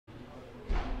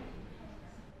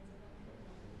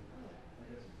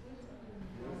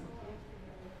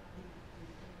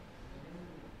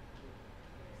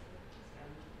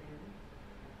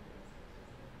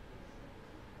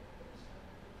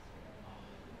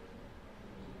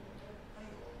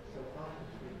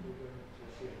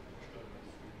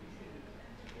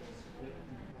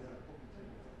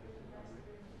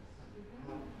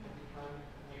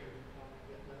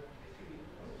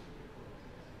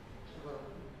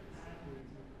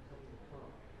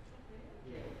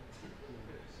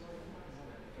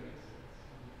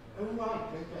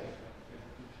Okay.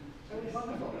 Oh,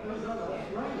 wonderful. Oh, no, that's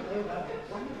great. Oh, that's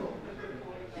wonderful.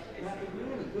 That's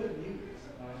really good news.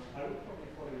 I would probably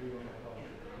follow you on that line.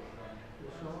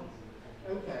 You're sure?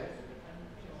 Okay.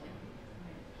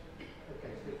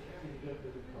 Okay, so you don't do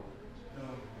the call. No.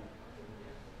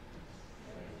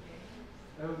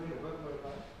 Oh, yeah, what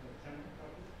about?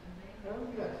 Oh,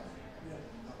 yes. Yes,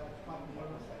 that's quite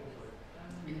wonderful.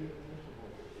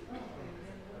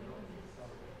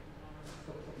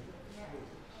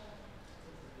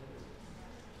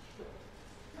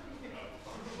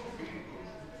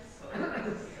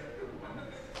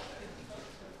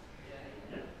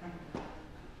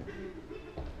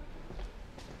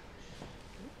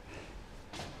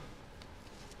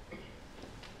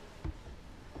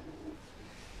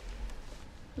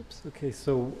 Oops. Okay,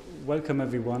 so welcome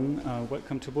everyone.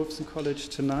 Welcome to Wolfson College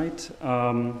tonight.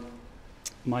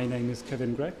 My name is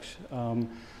Kevin Grecksch.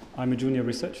 I'm a junior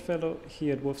research fellow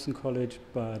here at Wolfson College,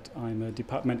 but I'm a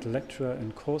departmental lecturer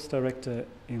and course director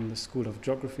in the School of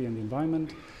Geography and the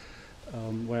Environment,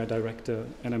 where I direct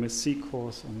an MSc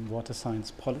course on water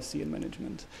science policy and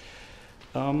management.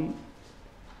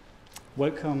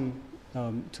 Welcome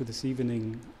to this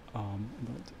evening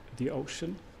about the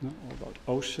ocean, or about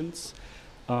oceans.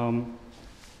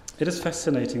 It is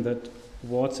fascinating that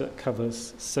water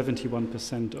covers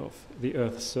 71% of the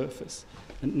Earth's surface,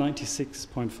 and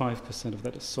 96.5% of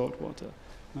that is salt water.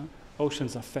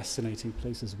 Oceans are fascinating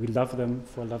places. We love them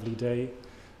for a lovely day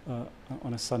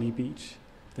on a sunny beach.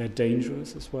 They're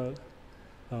dangerous as well,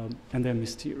 and they're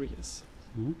mysterious.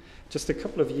 Just a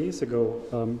couple of years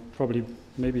ago,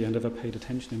 maybe I never paid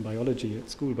attention in biology at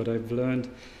school, but I've learned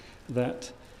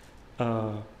that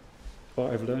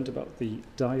I've learned about the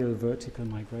diel vertical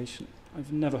migration.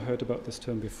 I've never heard about this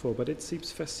term before, but it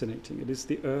seems fascinating. It is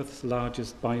the Earth's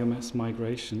largest biomass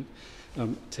migration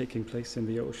taking place in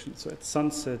the ocean. So at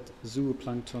sunset,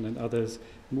 zooplankton and others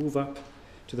move up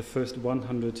to the first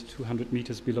 100, 200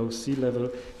 meters below sea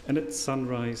level, and at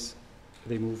sunrise,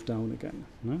 they move down again.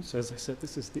 So as I said,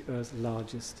 this is the Earth's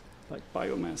largest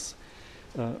biomass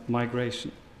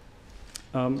migration.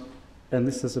 And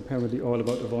this is apparently all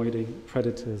about avoiding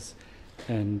predators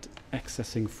and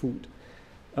accessing food.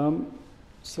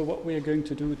 So what we are going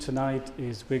to do tonight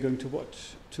is we're going to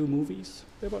watch two movies.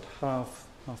 They're about half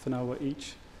an hour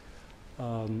each.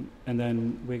 And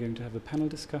then we're going to have a panel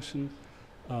discussion.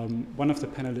 One of the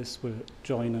panelists will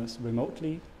join us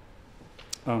remotely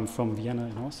from Vienna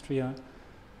in Austria.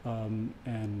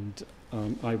 And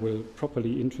I will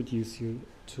properly introduce you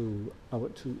to our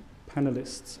two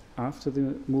panelists after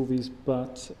the movies,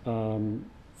 but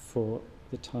for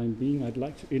the time being, I'd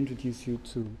like to introduce you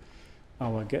to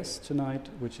our guest tonight,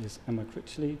 which is Emma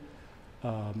Critchley,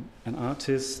 an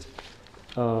artist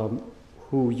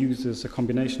who uses a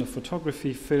combination of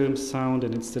photography, film, sound,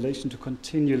 and installation to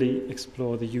continually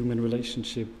explore the human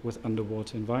relationship with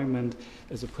underwater environment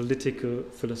as a political,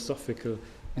 philosophical,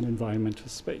 and environmental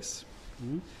space.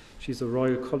 She's a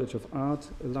Royal College of Art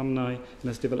alumni and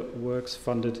has developed works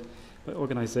funded by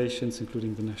organizations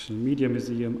including the National Media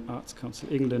Museum, Arts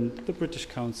Council England, the British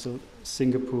Council,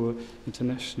 Singapore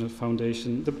International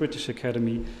Foundation, the British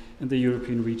Academy, and the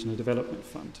European Regional Development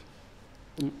Fund.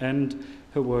 And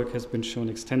her work has been shown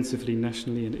extensively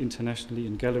nationally and internationally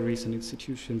in galleries and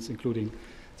institutions including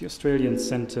the Australian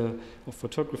Centre of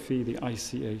Photography, the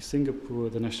ICA Singapore,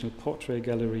 the National Portrait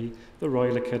Gallery, the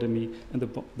Royal Academy, and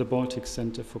the Baltic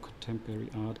Centre for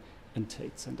Contemporary Art, and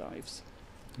Tates and Ives.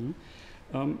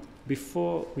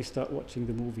 Before we start watching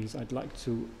the movies, I'd like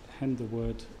to hand the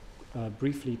word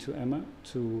briefly to Emma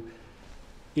to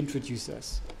introduce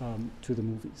us to the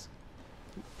movies.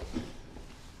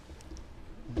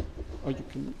 Or you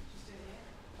can,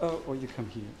 or you come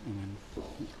here and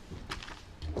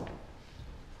then.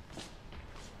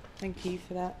 Thank you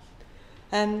for that.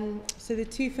 So the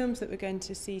two films that we're going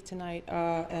to see tonight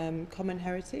are Common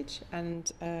Heritage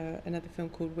and another film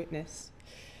called Witness.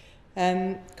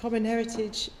 Common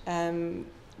Heritage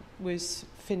was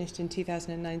finished in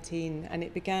 2019, and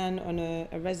it began on a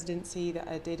residency that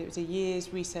I did. It was a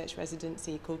year's research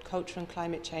residency called Culture and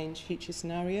Climate Change Future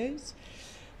Scenarios.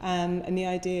 And the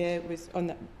idea was on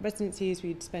that residency is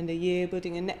we'd spend a year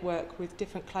building a network with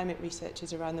different climate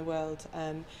researchers around the world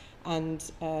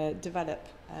and develop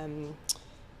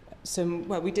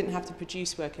we didn't have to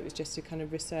produce work, it was just a kind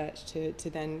of research to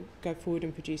then go forward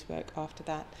and produce work after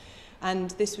that.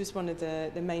 And this was one of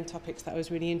the main topics that I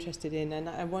was really interested in, and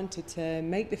I wanted to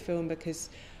make the film because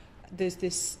there's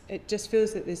this, it just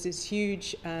feels that there's this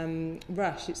huge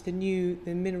rush. It's the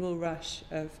mineral rush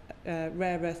of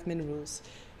rare earth minerals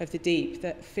of the deep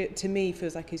that to me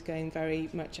feels like is going very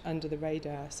much under the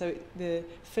radar. So the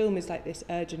film is like this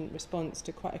urgent response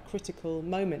to quite a critical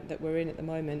moment that we're in at the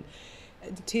moment.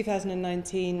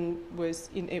 2019 was,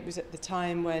 it was at the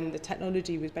time when the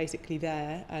technology was basically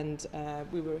there, and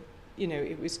we were,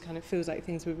 it was kind of feels like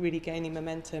things were really gaining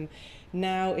momentum.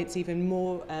 Now it's even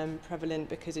more prevalent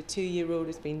because a 2-year-old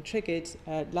has been triggered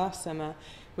last summer,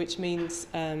 which means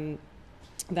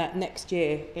that next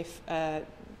year, if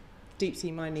deep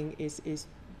sea mining is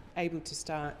able to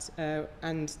start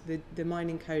and the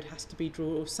mining code has to be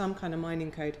drawn, or some kind of mining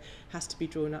code has to be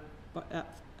drawn up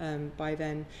by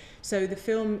then. So the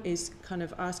film is kind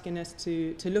of asking us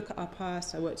to look at our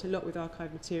past. I worked a lot with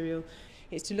archive material.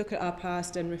 It's to look at our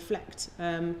past and reflect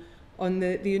on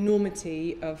the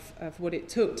enormity of what it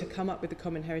took to come up with the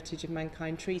Common Heritage of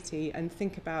Mankind Treaty, and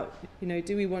think about,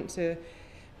 do we want to,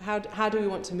 how do we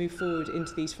want to move forward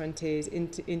into these frontiers,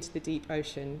 into the deep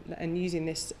ocean, and using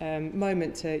this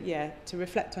moment to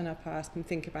reflect on our past and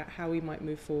think about how we might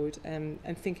move forward, and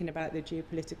thinking about the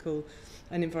geopolitical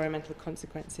and environmental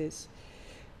consequences.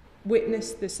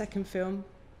 Witness, the second film,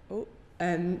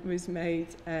 was made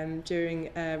during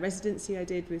a residency I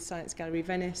did with Science Gallery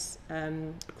Venice,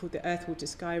 called the Earth, Water,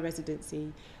 Sky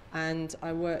Residency, and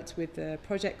I worked with a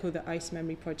project called the Ice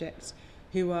Memory Project,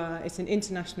 it's an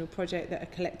international project that are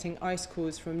collecting ice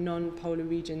cores from non-polar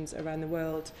regions around the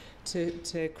world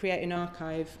to create an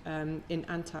archive in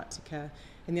Antarctica.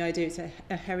 And the idea is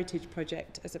a heritage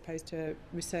project as opposed to a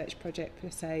research project per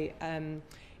se,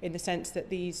 in the sense that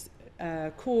these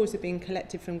cores are being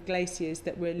collected from glaciers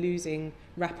that we're losing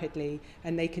rapidly,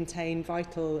 and they contain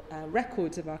vital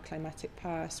records of our climatic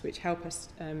past, which help us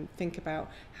think about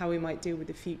how we might deal with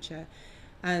the future.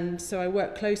 And so I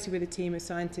work closely with a team of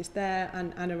scientists there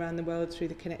and around the world through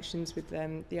the connections with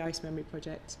the Ice Memory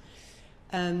Project.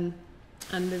 And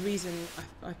the reason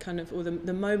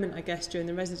the moment, I guess, during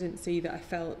the residency that I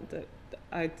felt that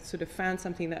I sort of found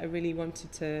something that I really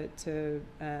wanted to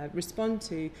respond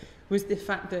to was the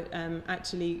fact that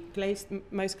actually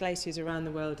most glaciers around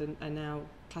the world are now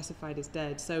classified as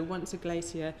dead. So once a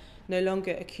glacier no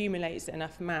longer accumulates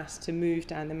enough mass to move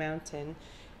down the mountain,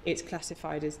 it's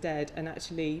classified as dead, and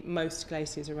actually most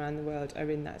glaciers around the world are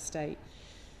in that state.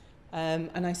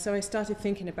 So I started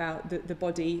thinking about the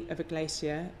body of a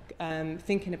glacier,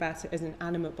 thinking about it as an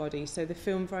animate body. So the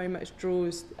film very much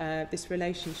draws this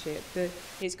relationship.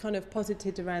 It's kind of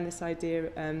posited around this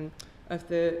idea of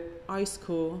the ice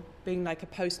core being like a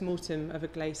post-mortem of a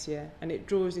glacier, and it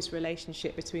draws this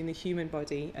relationship between the human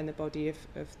body and the body of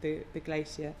the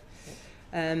glacier.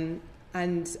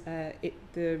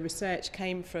 The research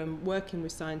came from working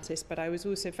with scientists, but I was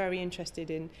also very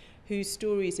interested in whose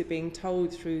stories are being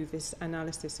told through this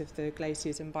analysis of the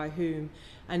glaciers and by whom,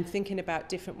 and thinking about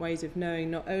different ways of knowing,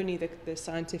 not only the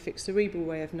scientific cerebral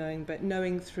way of knowing, but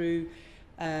knowing through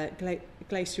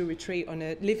glacial retreat,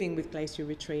 living with glacial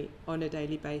retreat on a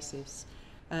daily basis.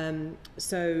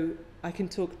 So I can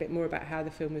talk a bit more about how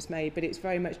the film was made, but it's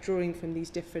very much drawing from these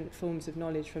different forms of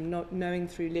knowledge, from knowing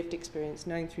through lived experience,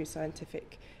 knowing through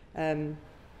scientific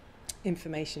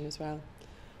information as well.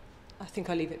 I think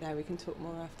I'll leave it there. We can talk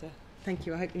more after. Thank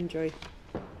you. I hope you enjoy.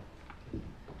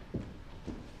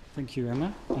 Thank you,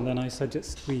 Emma. And then I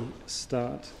suggest we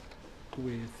start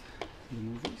with the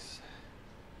movies.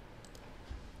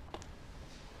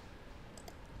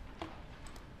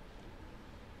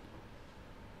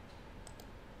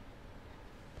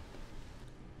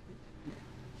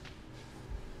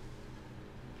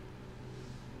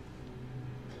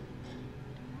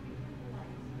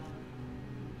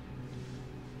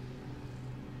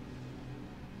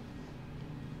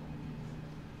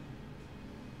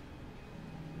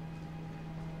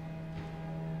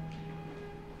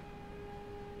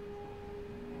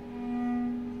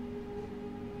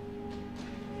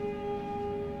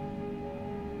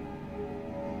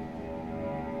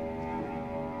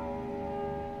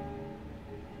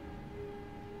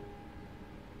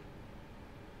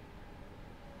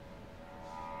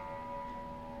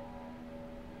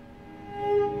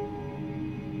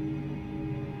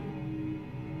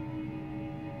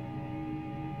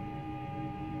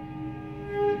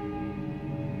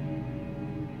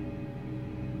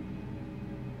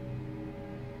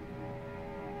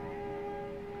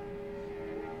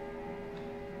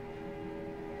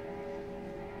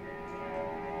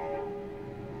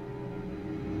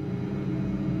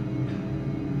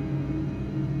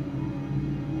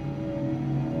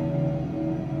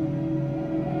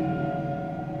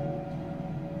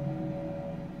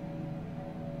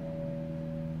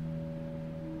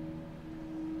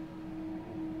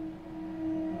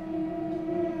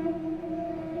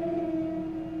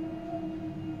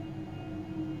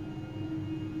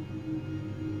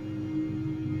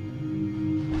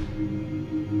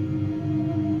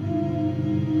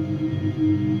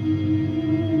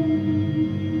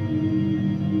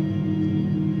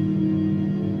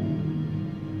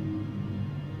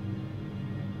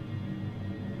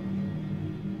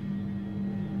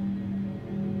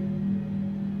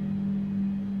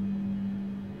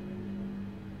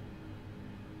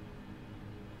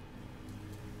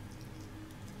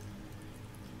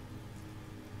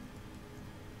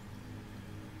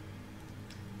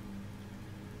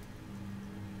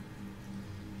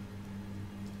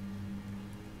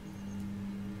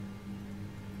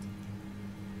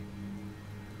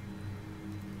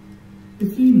 The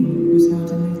funeral was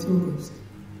held in late August.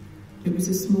 It was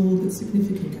a small but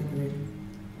significant gathering.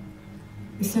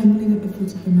 Assembling at the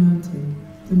foot of the mountain,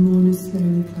 the mourners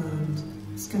slowly climbed,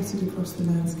 scattered across the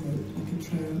landscape like a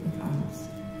trail of ants.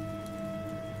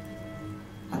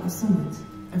 At the summit,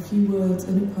 a few words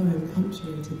and a poem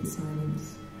punctuated the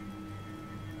silence.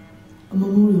 A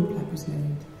memorial plaque was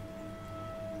laid,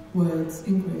 words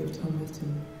engraved on metal,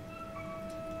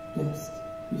 lest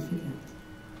we forget.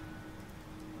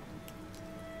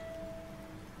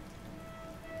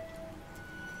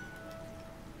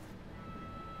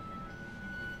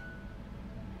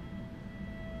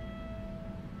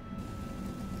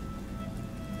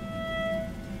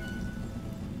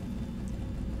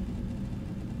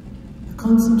 A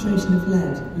concentration of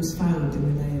lead was found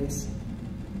in the layers.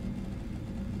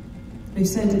 They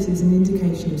said it is an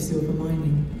indication of silver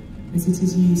mining, as it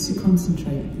is used to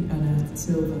concentrate the unearthed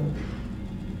silver.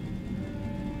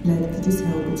 Lead that is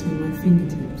held between my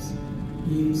fingertips,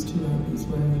 used to write these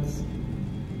words.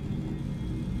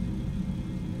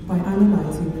 By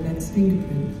analysing the lead's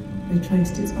fingerprint, they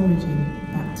traced its origin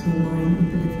back to a mine in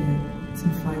Bolivia,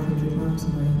 some 500 miles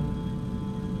away.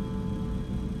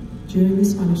 During the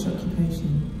Spanish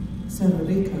occupation, Cerro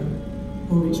Rico,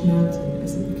 or Rich Mountain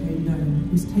as it became known,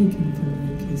 was taken from the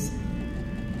Yankees.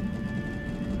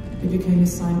 It became a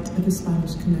site of the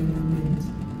Spanish colonial mint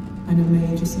and a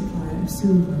major supplier of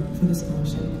silver for the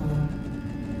Spanish Empire.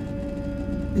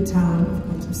 The town of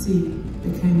Potosí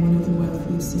became one of the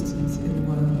wealthiest cities in the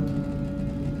world.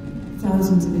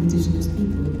 Thousands of indigenous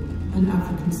people and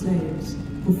African slaves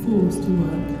were forced to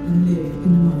work and live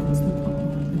in the mines that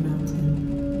populated the mountain.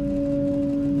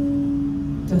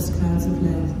 Dust clouds of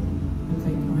lead and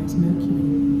vaporized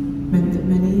mercury meant that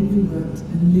many who worked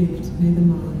and lived near the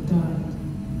mine died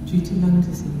due to lung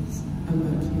disease and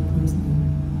mercury poisoning,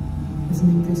 as an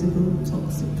invisible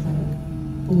toxic cloak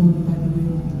borne by the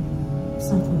wind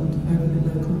settled over the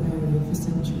local area for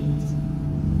centuries,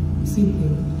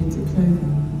 seeping into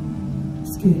clothing,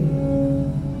 skin,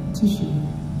 tissue,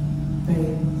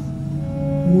 veins,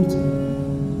 water,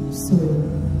 soil,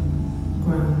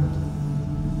 ground.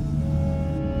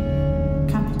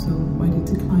 Wedded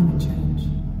to climate change.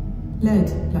 Lead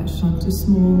latched onto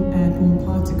small airborne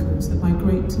particles that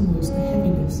migrate towards the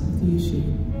heaviness of the issue.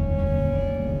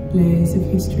 Layers of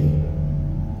history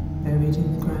buried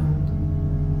in the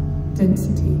ground.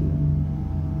 Density,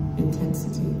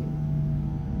 intensity.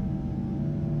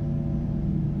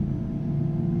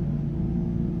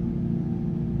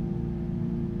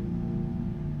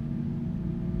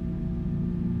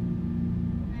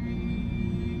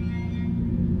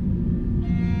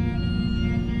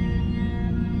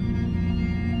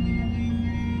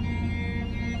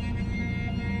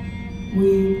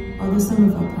 We are the sum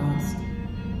of our past,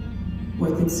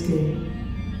 weathered skin,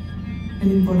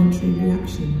 an involuntary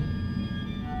reaction,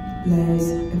 layers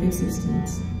of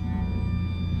existence,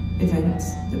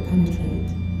 events that penetrate.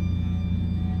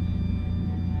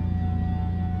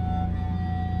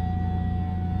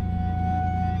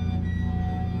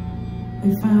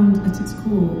 They found at its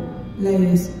core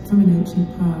layers from an ancient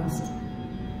past,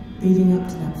 leading up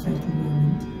to that fatal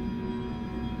moment,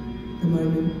 the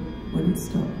moment when it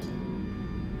stopped.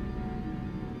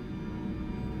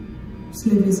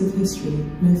 Slivers of history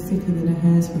no thicker than a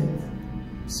hair's width,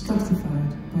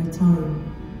 stratified by time.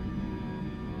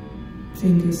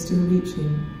 Fingers still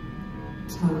reaching,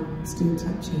 tongue still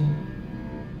touching,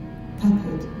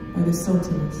 peppered by the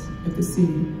saltiness of the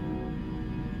sea.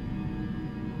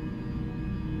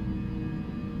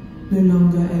 No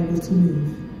longer able to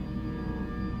move,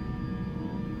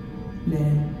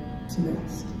 lay to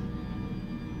rest.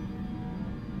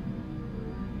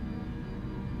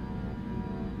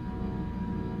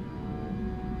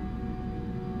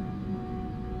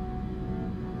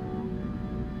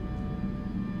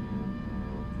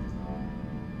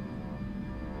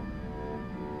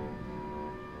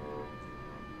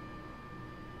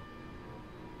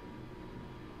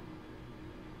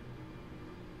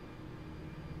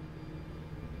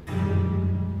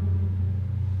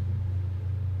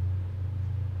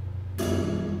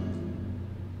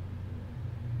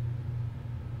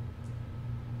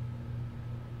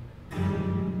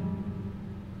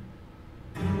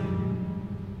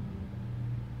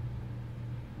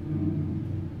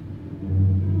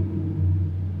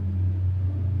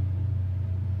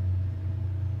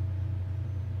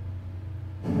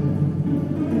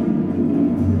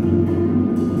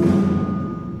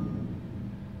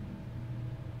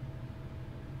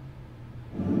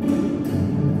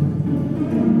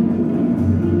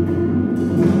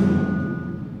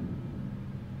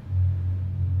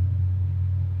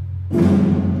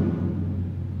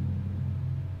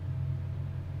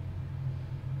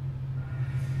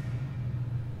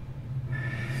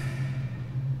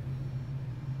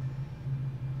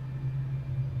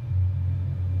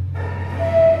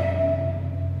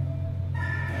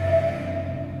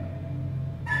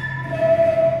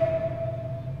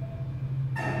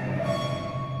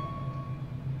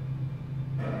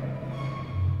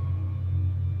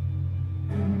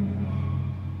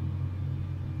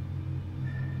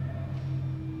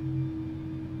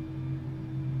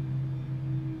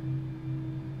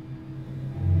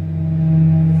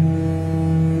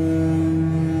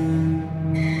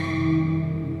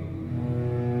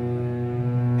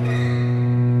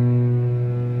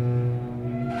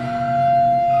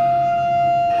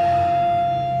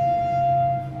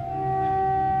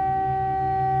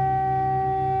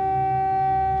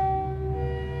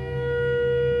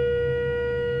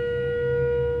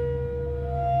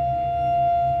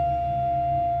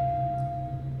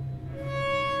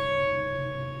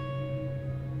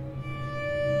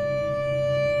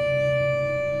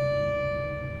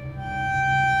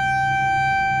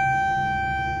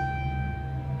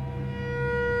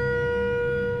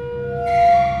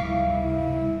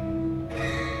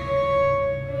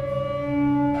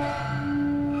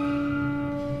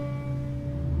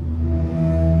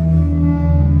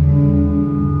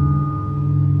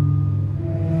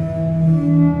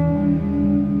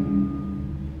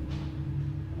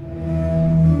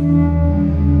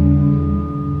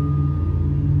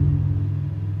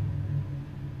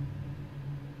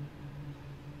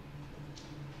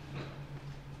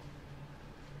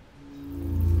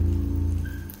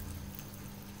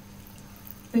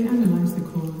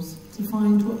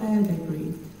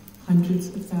 hundreds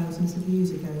of thousands of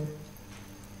years ago.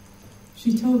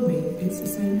 She told me it's the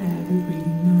same air we're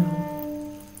breathing now.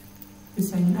 The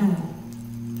same air,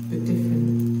 but different.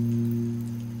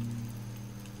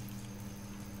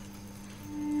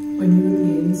 When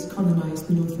Europeans colonised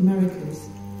the North Americas,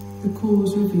 the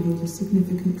cores revealed a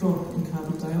significant drop in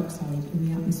carbon dioxide in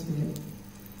the atmosphere.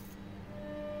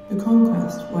 The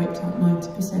conquest wiped out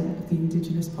 90% of the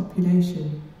indigenous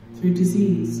population through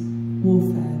disease,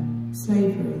 warfare,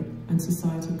 slavery and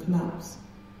societal collapse.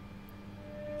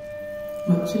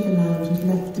 Much of the land was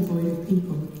left devoid of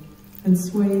people, and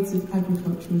swathes of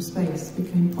agricultural space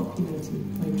became populated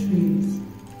by trees.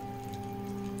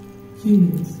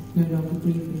 Humans no longer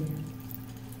breathing.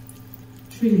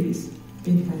 Trees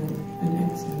inhale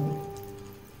and exhale.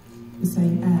 The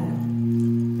same air,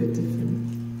 but different.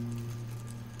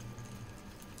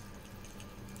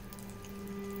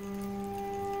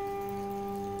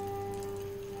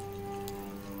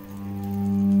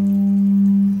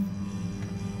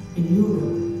 In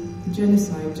Europe, the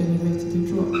genocide generated a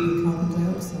drop in carbon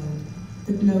dioxide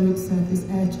that lowered surface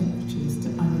air temperatures to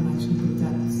unimaginable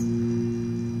depths.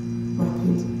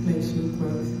 Rapid glacial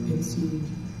growth ensued.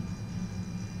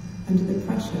 Under the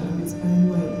pressure of its own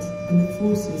weight and the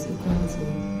forces of gravity,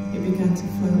 it began to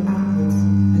flow outwards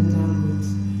and downwards,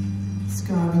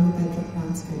 scarring the bedrock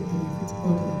landscape beneath its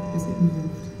body as it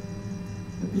moved,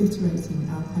 obliterating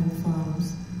alpine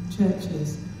farms,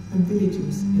 churches and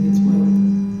villages in its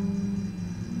wake.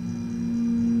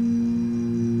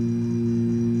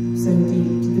 So deep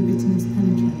did the bitterness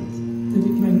penetrate that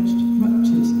it wrenched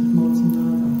ruptures of molten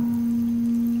lava.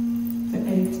 For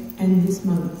 8 endless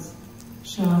months,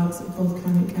 shards of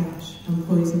volcanic ash and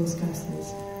poisonous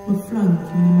gases were flung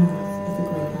from the mouth of the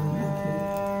great Mount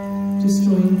Mekhala,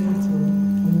 destroying cattle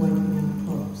and wiping out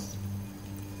crops.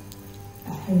 A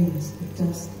haze of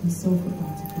dust and sulphur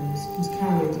particles was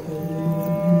carried over the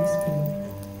northern hemisphere,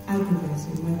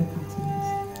 aggravating weather patterns.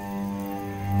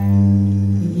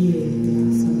 A year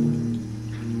without summer.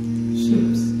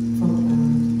 Ships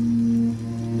fogbound.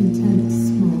 Intense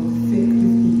smog, thick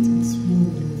with heat and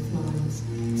swarming with flies,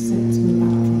 set to a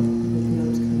backdrop of a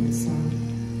blood-coloured sun.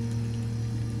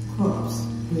 Crops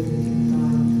withered and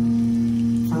died.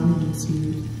 Famine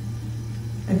ensued.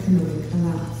 Economic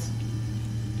collapse.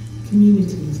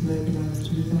 Communities mobilised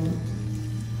to revolt.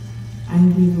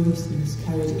 Angry voices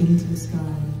carried into the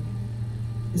sky.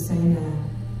 The same air,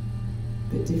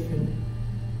 but different.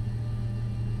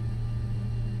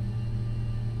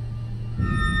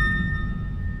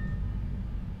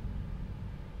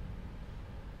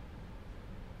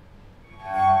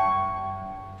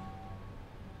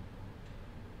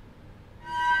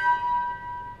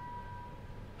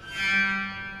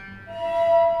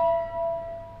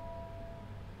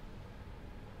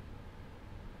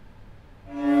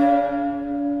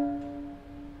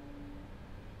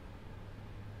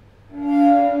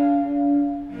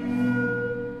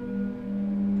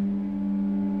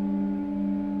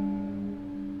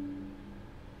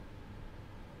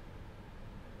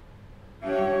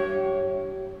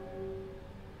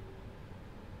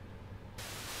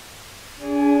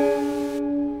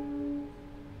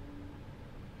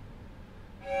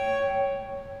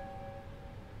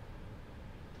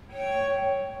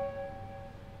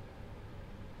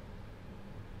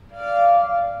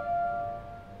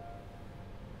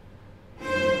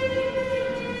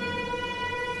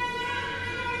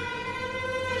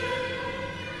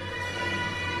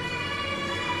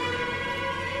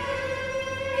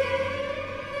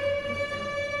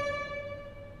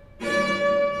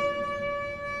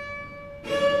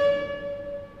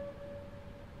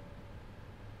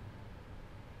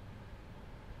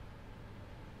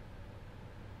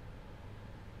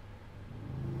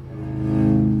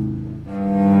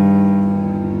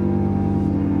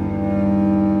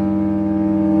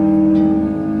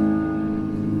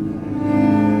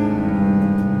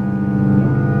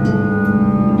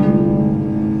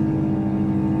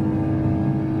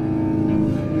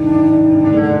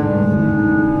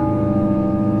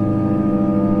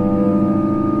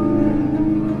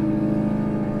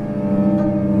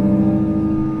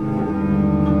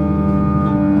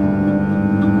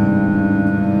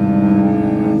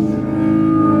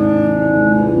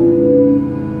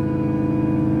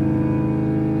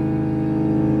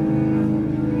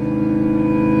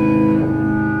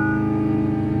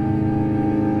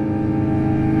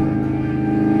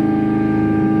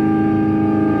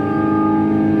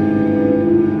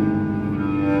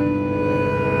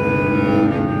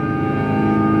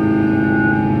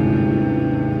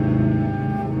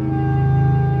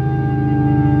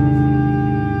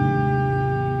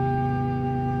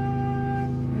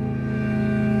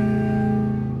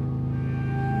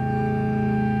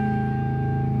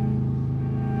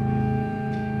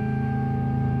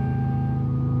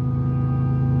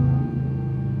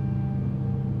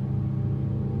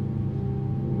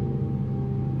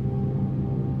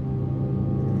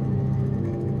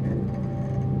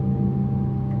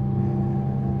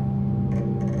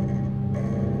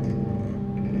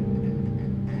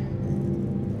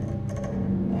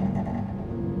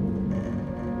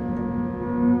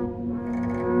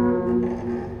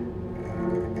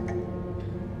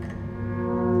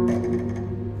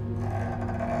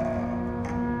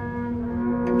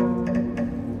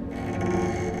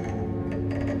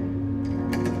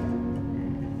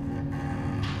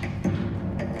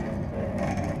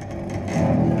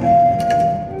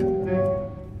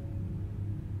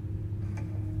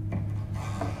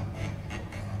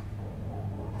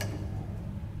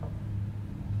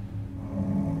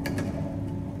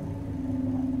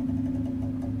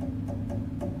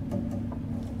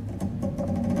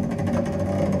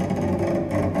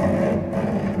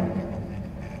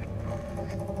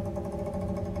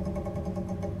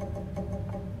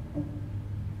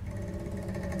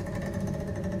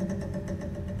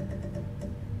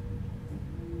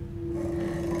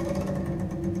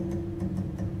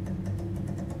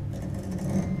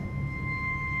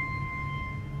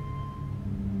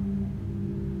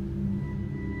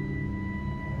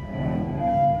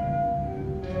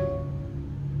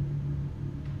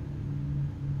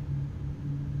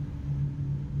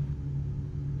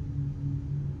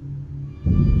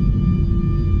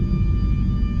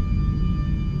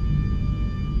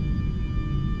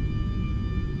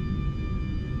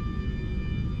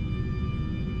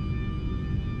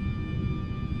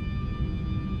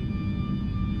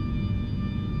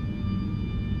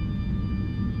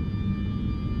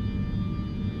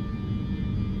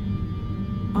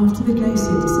 After the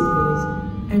glacier disappeared,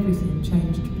 everything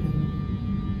changed for them.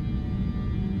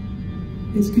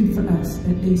 It's good for us,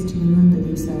 at least, to remember,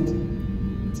 they said,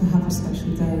 to have a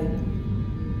special day.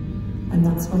 And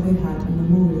that's why they had a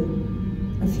memorial,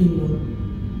 a funeral.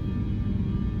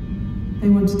 They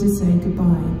wanted to say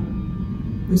goodbye.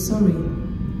 We're sorry.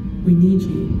 We need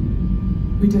you.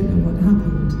 We don't know what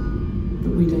happened,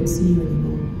 but we don't see you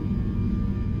anymore.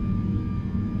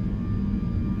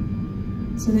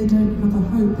 So they don't have a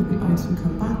hope that the ice will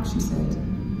come back, she said.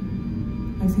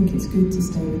 I think it's good to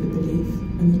stay with the belief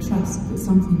and the trust that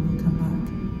something will come back.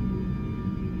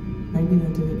 Maybe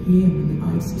they'll do it here when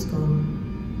the ice is gone.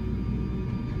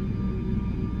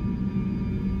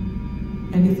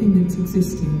 Anything that's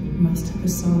existing must have a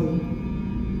soul.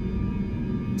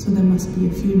 So there must be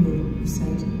a funeral, he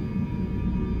said.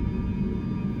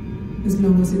 As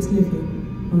long as it's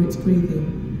living, or it's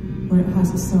breathing, or it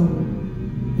has a soul,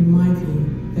 in my view,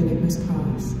 then it must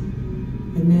pass,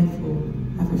 and therefore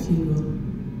have a funeral.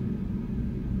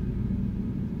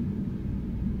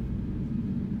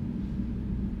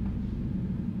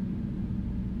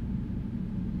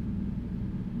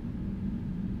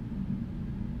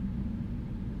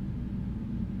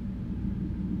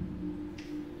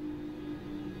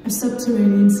 A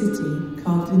subterranean city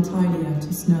carved entirely out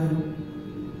of snow,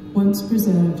 once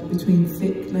preserved between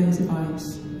thick layers of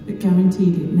ice that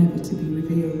guaranteed it never to be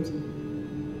revealed.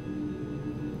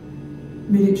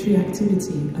 Military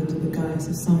activity under the guise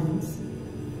of science.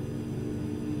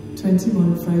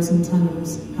 21 frozen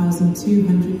tunnels housing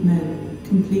 200 men,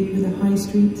 complete with a high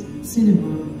street,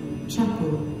 cinema,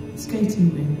 chapel,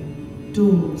 skating rink,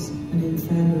 dorms and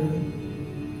infirmary.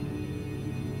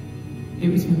 It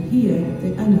was from here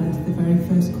they unearthed the very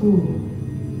first core.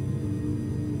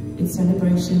 In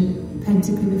celebration,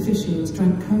 Pentagon officials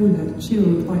drank cola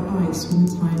chilled by ice when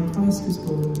the time Price was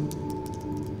born.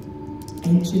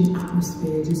 Ancient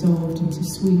atmosphere dissolved into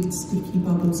sweet, sticky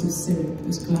bubbles of syrup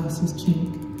as glasses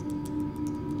chink.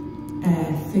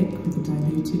 Air thick with the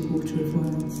diluted water of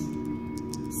words,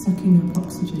 sucking up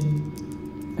oxygen,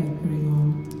 vapouring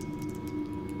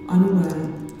on. Unaware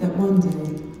that one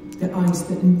day, the ice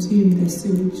that entombed their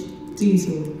sewage,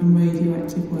 diesel and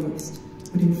radioactive waste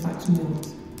would in fact melt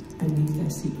and leave their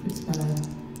secrets bare.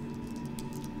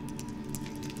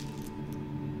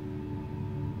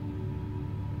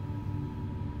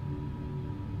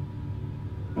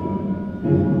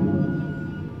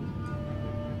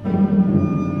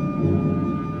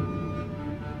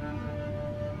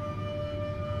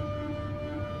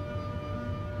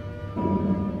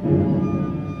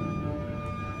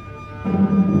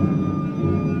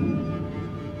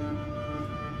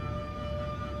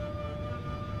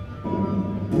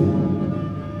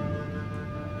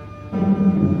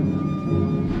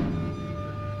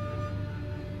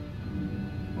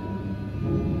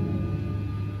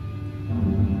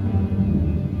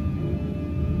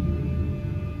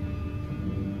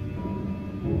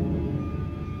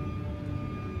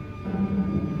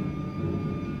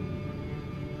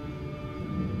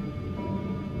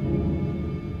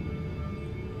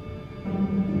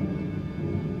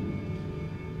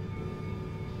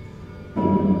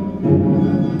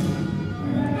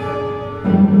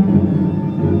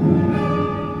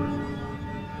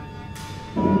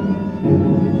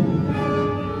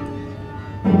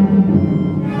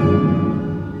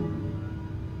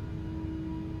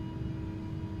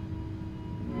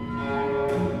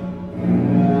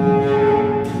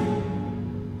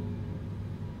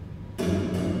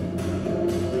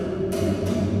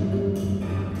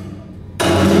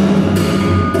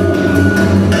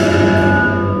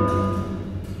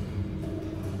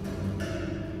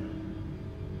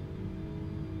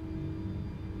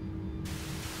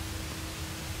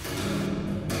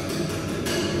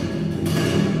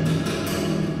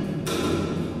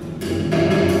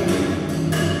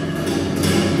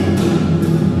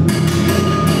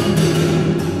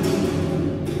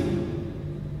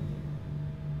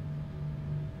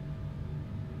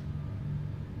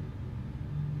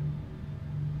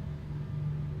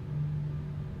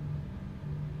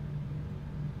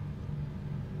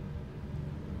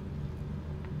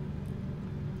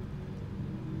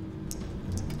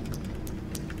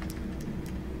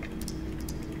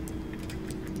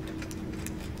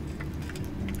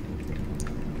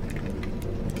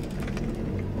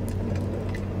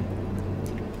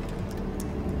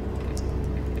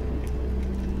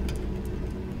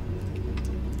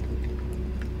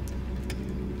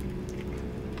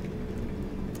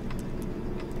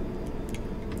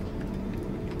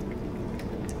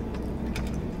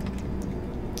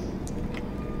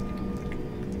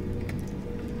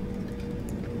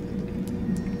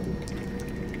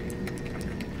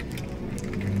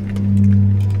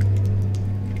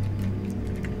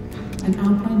 an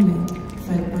alpine lake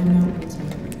fed by meltwater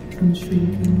from a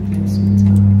shrinking glacial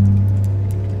tongue.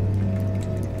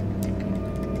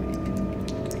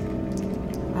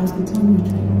 As the tongue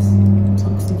retreats,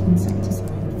 toxic insecticide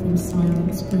from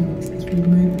silent springs is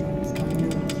remobilized by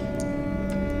melt.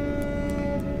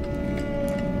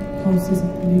 Pulses of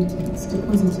pollutants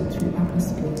deposited through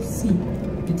atmosphere seep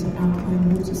into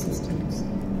alpine water systems,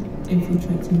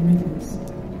 infiltrating rivers,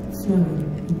 flowing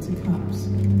into cups,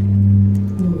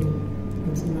 pouring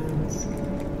into mouths.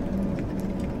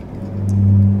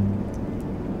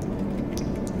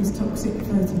 This toxic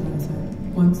fertilizer,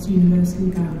 once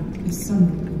universally banned, is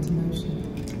summoned into motion.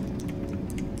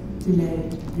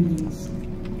 Delayed release,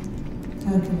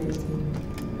 percolating,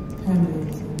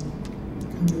 permeating,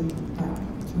 coming back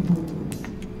to haunt us.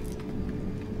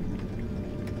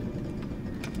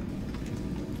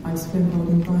 Ice flow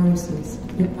holding viruses,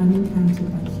 yet unencountered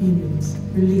by humans,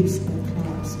 release their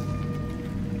clasp.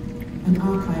 An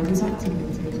archive is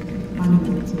activated,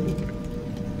 animated.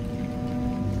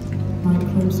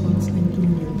 Microbes once lay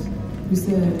dormant,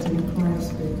 preserved in the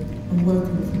cryosphere,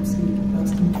 awoken from sleep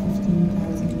lasting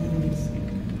 15,000 years.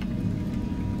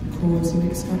 Cores are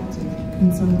extracted,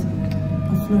 consulted,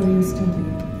 a flurry study,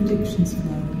 predictions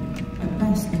flow. At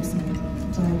best, they said,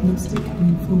 diagnostic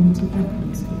and informative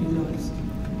records could be lost.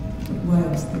 But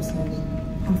worse, they said,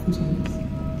 pathogens,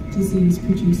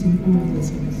 disease-producing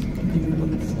organisms could be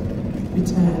released,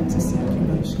 returned to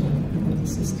circulation within the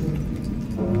system.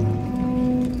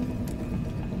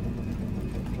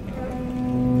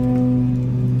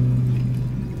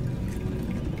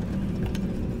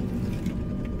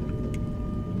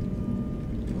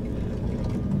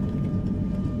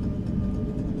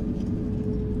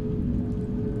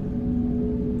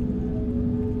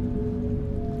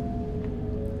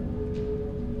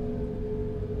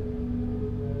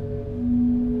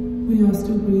 We are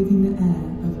still breathing the air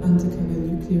of undercover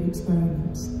nuclear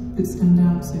experiments that stand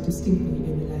out so distinctly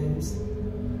in the layers.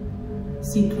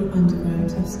 Secret underground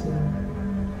testing,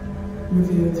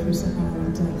 revealed through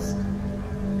Saharan dust,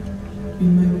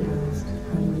 immobilized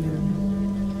by the moon.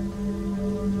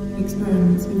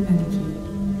 Experiments with energy,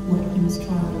 weapons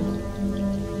trialed,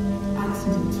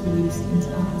 accidents released into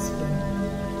atmosphere,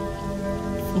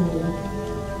 fall, out,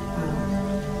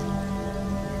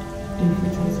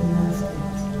 infiltrating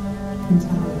landscapes,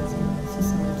 contaminating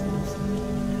societies.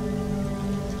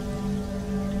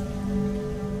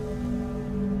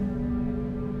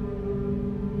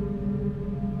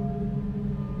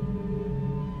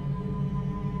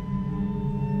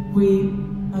 We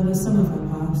are the sum of our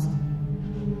past,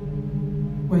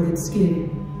 weathered skin,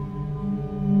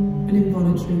 an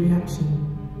involuntary reaction,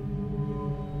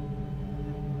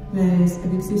 layers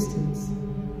of existence,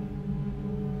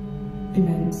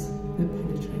 events that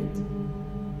penetrate.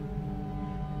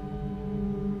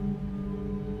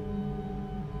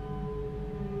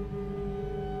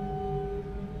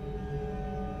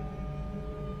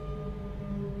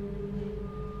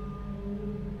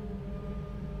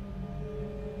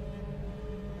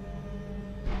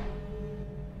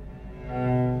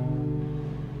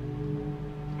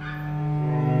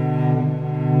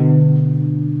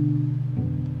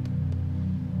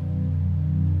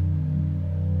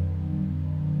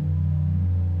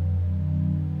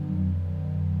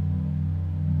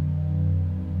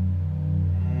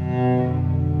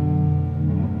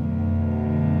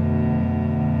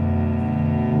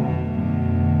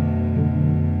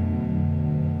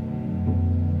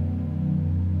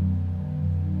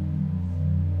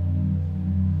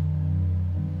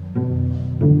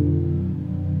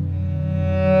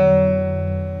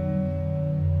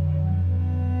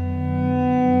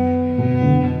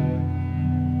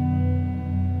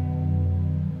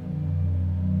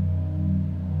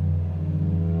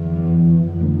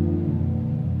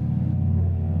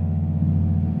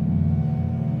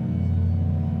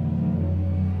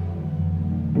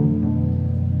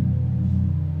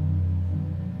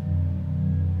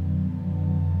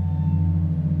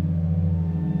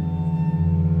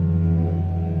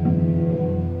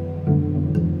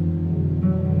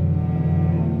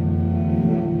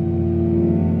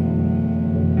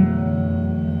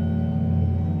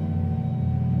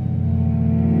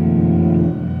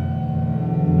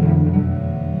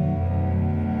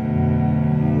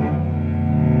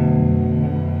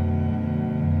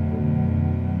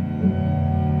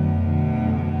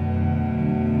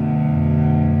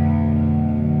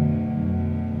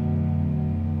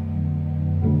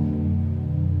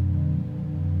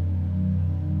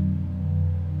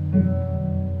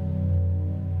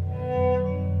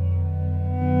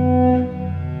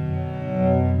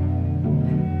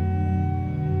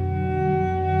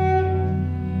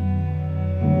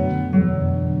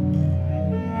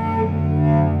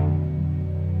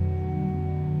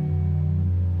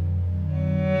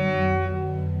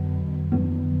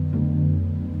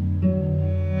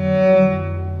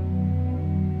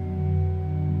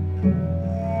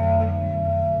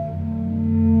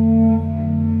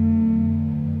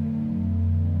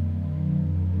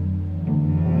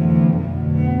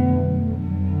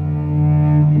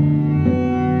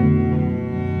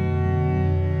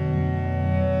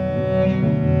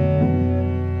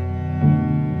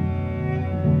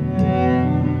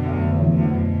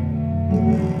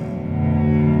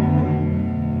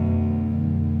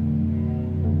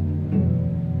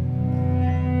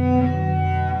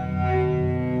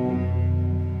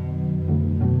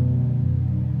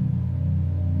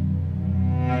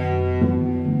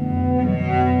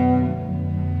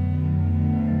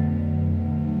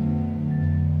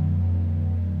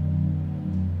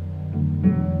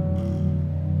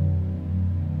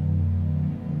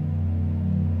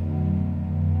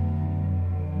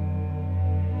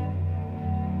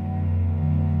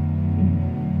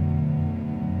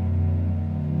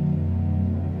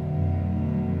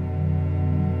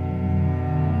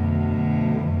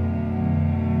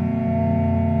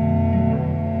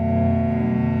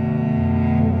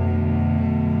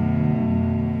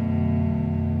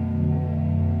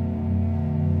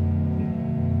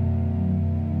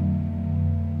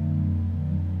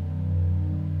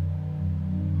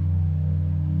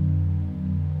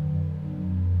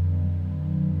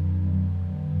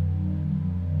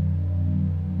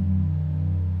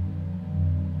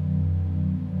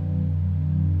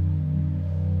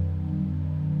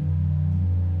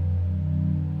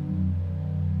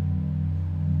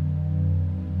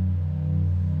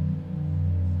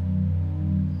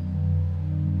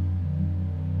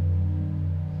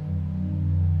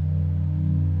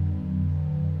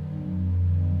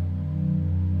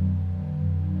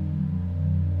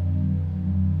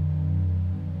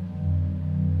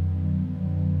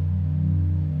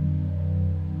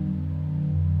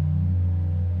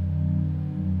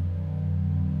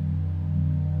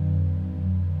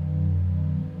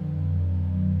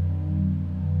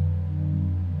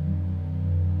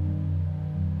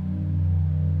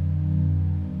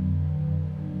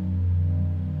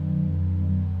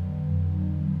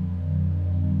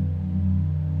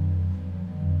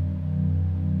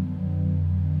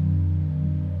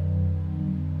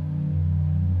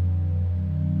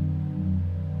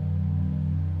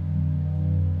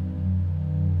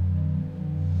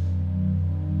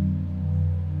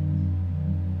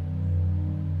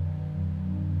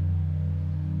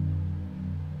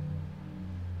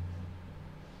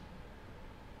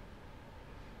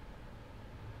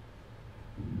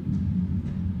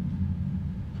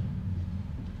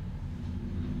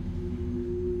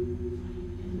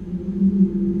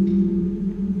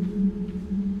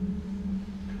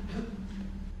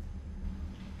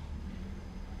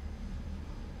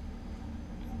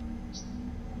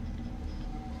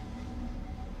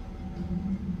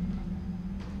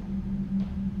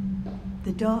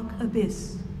 The dark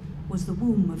abyss was the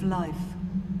womb of life.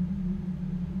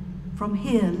 From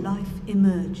here, life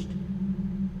emerged.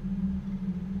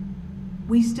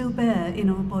 We still bear in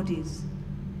our bodies,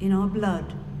 in our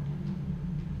blood,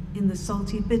 in the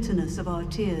salty bitterness of our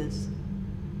tears,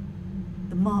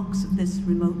 the marks of this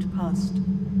remote past.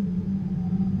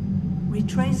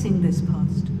 Retracing this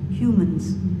past,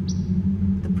 humans,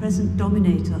 the present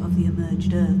dominator of the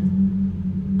emerged Earth,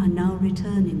 are now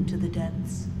returning to the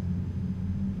depths.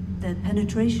 Their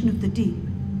penetration of the deep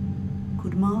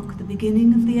could mark the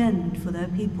beginning of the end for their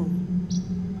people,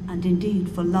 and indeed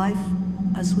for life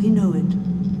as we know it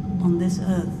on this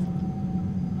Earth.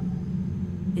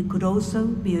 It could also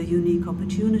be a unique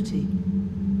opportunity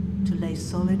to lay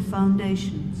solid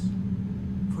foundations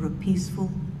for a peaceful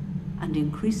and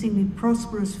increasingly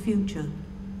prosperous future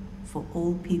for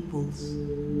all peoples.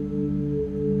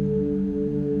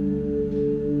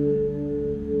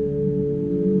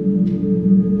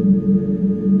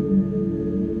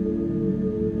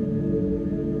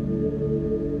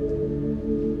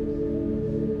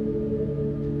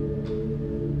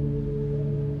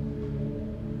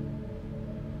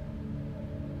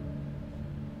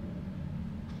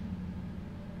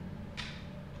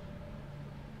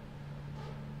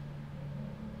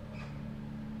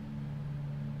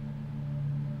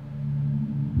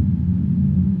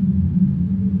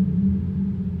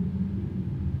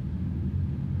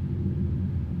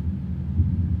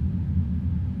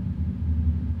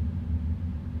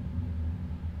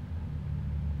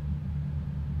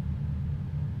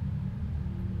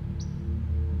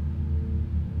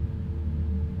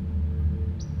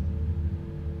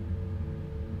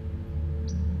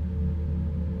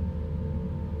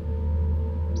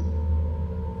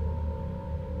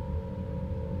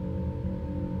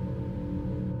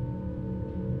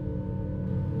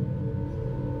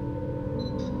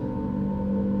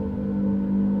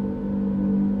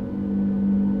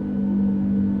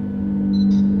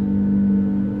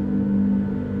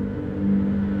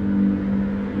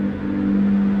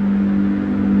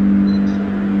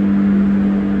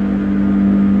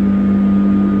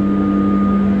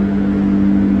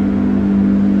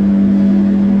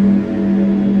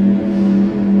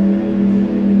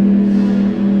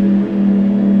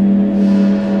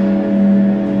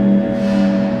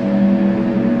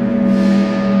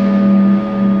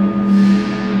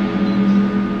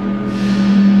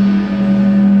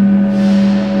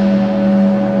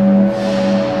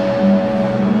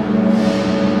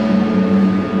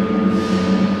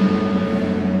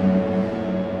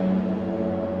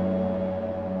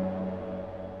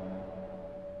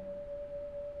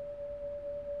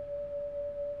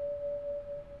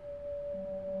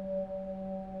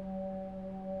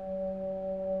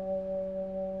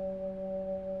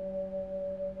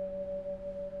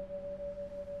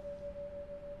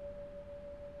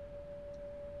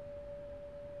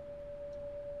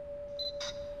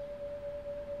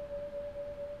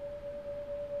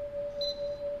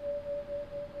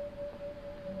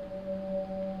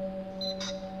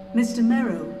 Mr.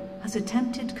 Merrow has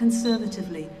attempted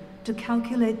conservatively to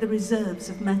calculate the reserves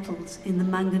of metals in the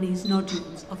manganese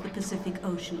nodules of the Pacific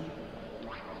Ocean.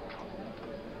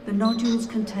 The nodules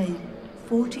contain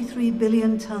 43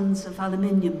 billion tons of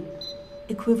aluminium,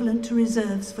 equivalent to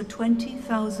reserves for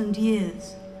 20,000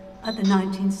 years at the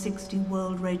 1960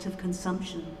 world rate of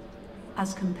consumption,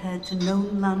 as compared to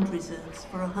known land reserves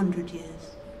for 100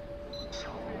 years.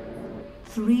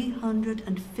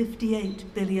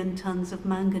 358 billion tons of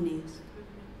manganese,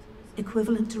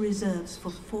 equivalent to reserves for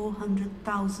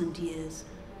 400,000 years,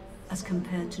 as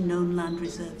compared to known land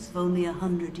reserves of only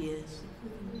 100 years.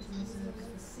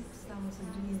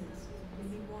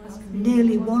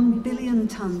 Nearly 1 billion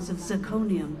tons of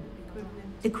zirconium,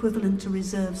 equivalent to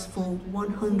reserves for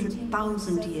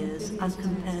 100,000 years, as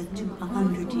compared to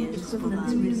 100 years for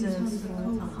land reserves for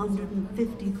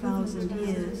 150,000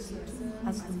 years.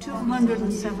 As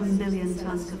 207 billion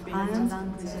tons of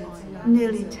iron,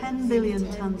 nearly 10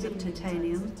 billion tons of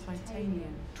titanium,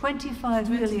 25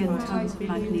 billion tons of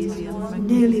magnesium,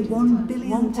 nearly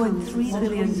 1.3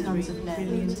 billion tons of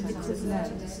lead,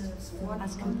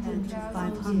 as compared to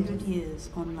 500 years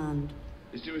on land.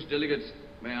 Distinguished delegates,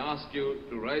 may I ask you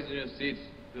to rise in your seats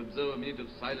to observe a minute of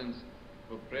silence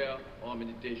for prayer or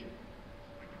meditation.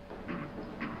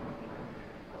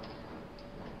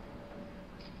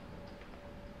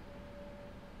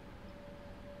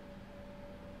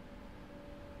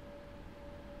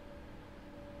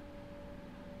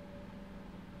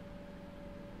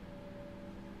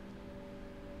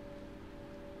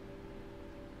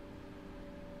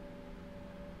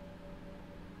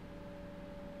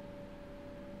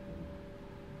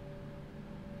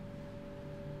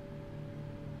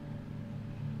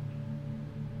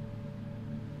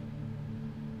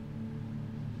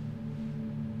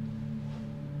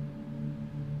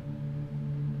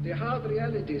 The hard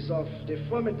realities of the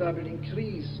formidable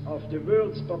increase of the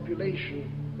world's population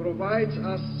provides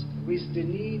us with the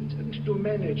need to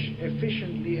manage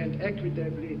efficiently and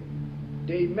equitably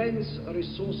the immense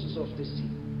resources of the sea.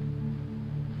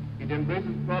 It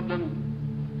embraces problems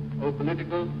of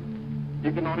political,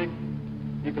 economic,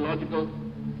 ecological,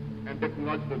 and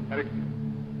technological character.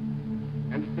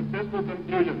 And its successful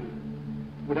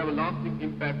conclusion would have a lasting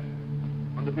impact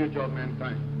on the future of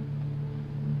mankind.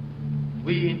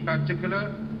 We in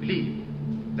particular believe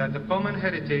that the common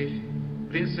heritage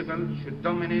principle should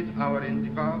dominate our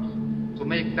endeavors to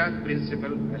make that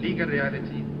principle a legal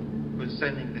reality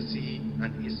concerning the sea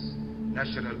and its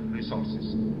natural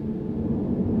resources.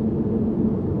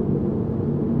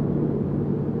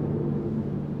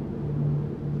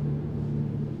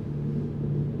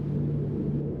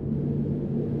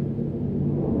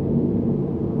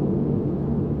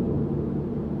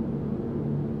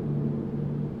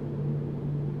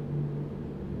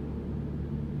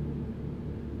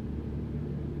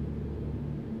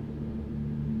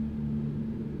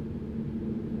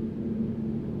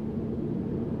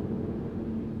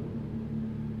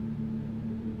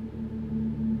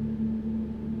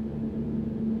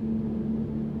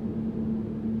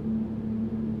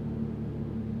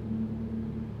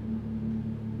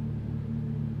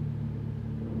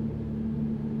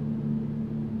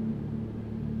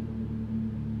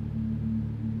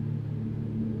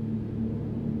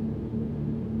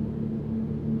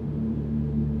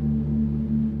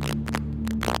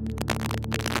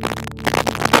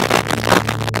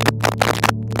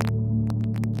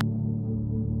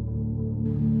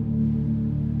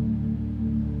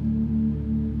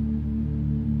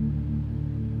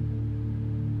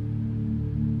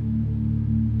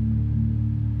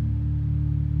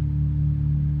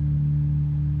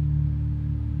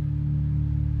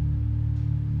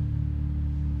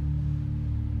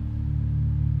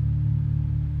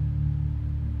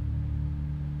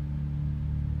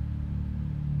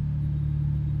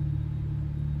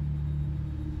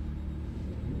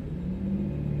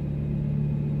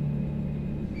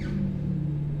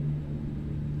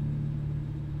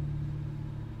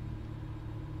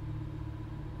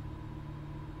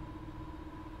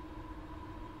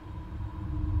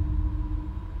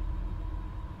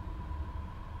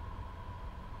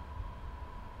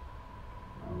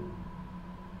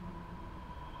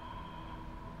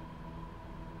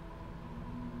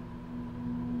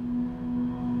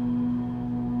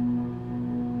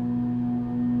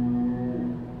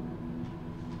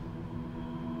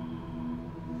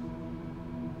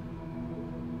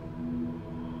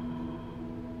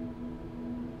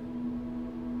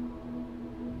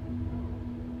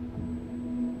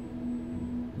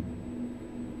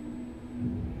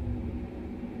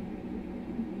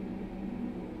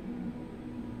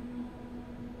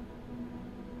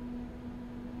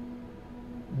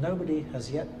 Nobody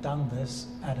has yet done this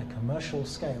at a commercial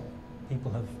scale.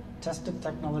 People have tested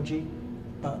technology,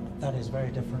 but that is very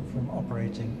different from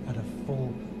operating at a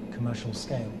full commercial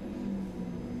scale.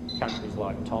 Countries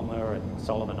like Tonga and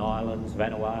Solomon Islands,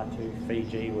 Vanuatu,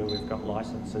 Fiji, where we've got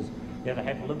licenses, they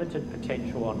have limited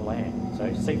potential on land. So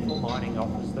seafloor mining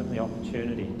offers them the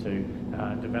opportunity to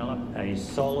develop a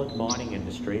solid mining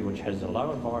industry which has a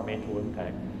low environmental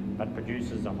impact but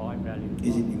produces a high value.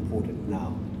 Is it important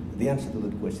now? The answer to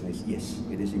that question is yes,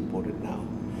 it is important now,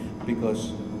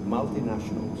 because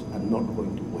multinationals are not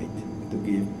going to wait to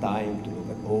give time to look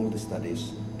at all the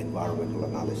studies, environmental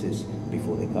analysis,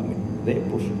 before they come in. They're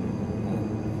pushing.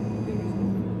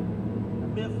 The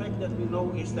mere fact that we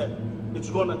know is that it's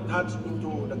going to touch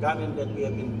into the garden that we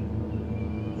have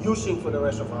been using for the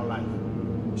rest of our life,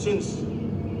 since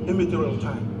immaterial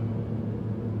time.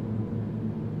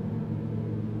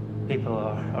 People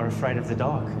are afraid of the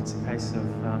dark. It's a case of,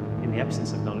 in the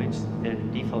absence of knowledge, their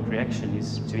default reaction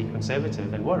is to be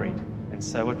conservative and worried. And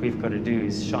so what we've got to do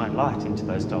is shine light into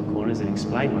those dark corners and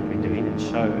explain what we're doing and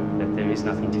show that there is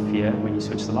nothing to fear when you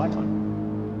switch the light on.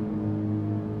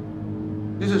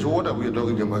 This is water we're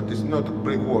talking about. It's not a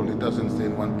brick wall. It doesn't stay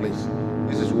in one place.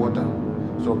 This is water.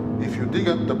 So if you dig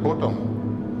at the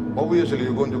bottom, obviously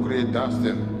you're going to create dust,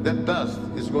 and that dust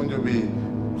is going to be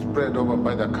spread over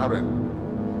by the current.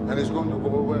 And it's going to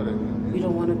go over. We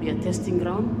don't want to be a testing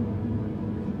ground.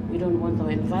 We don't want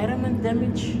our environment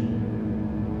damaged.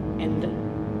 And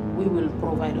we will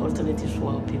provide alternatives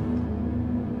for our people.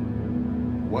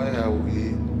 Why are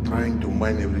we trying to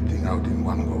mine everything out in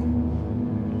one go?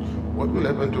 What will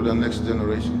happen to the next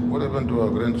generation? What happened to our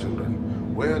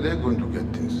grandchildren? Where are they going to get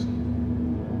things?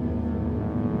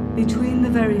 Between the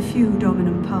very few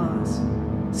dominant powers,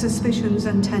 suspicions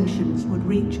and tensions would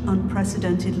reach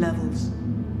unprecedented levels.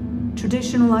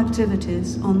 traditional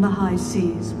activities on the high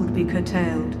seas would be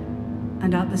curtailed,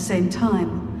 and at the same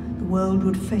time, the world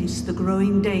would face the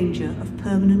growing danger of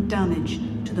permanent damage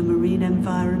to the marine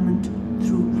environment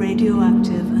through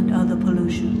radioactive and other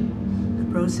pollution.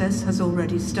 The process has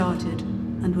already started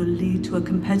and will lead to a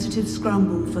competitive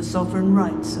scramble for sovereign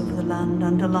rights over the land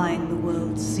underlying the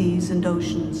world's seas and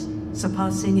oceans,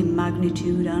 surpassing in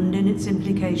magnitude and in its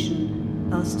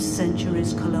implication last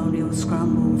century's colonial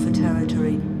scramble for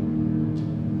territory.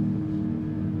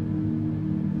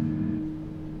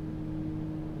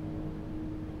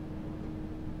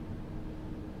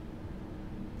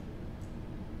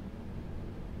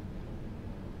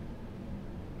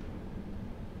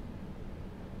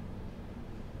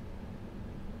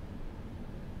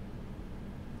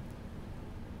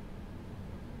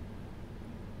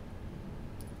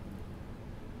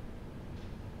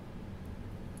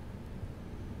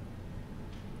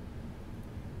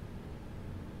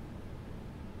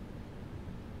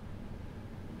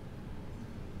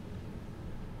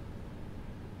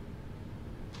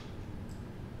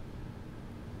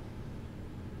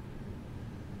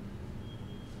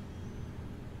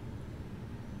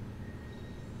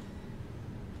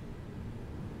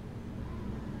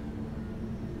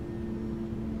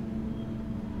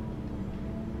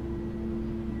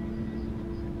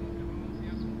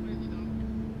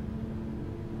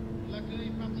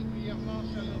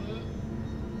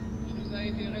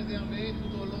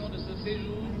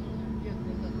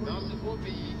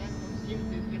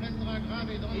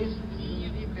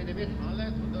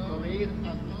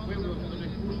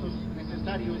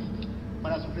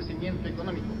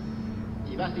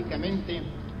 Básicamente,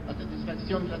 la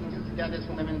satisfacción de las necesidades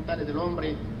fundamentales del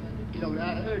hombre y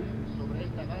lograr sobre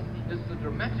esta base. This is a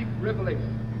dramatic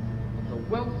revelation of the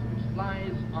wealth which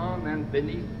lies on and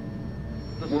beneath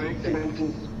the Your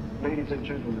Excellencies, ladies and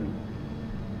gentlemen,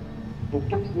 it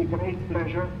gives me great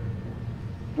pleasure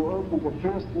to open the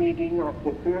first meeting of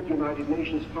the Third United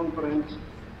Nations Conference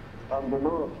on the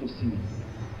Law of the Sea.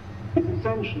 It is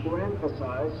essential to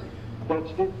emphasize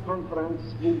that this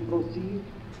conference will proceed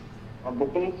on the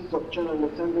basis of General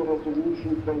Assembly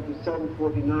Resolution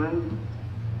 2749,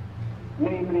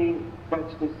 namely that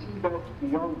the seabed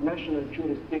beyond national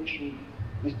jurisdiction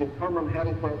is the common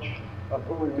heritage of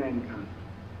all mankind.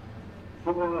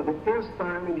 For the first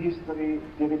time in history,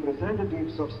 the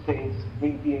representatives of states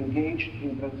will be engaged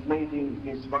in translating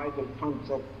this vital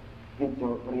concept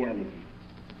into reality.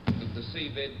 The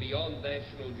seabed beyond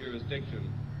national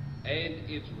jurisdiction and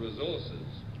its resources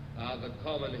are the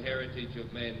common heritage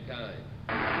of mankind.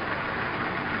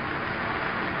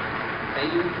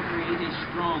 Failure to create a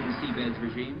strong seabed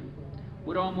regime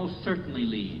would almost certainly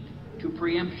lead to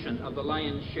preemption of the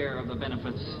lion's share of the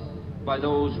benefits by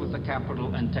those with the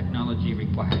capital and technology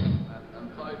required.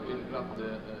 I'm sorry to interrupt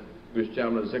the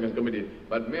chairman of the second committee,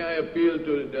 but may I appeal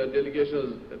to the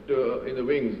delegations in the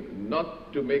wings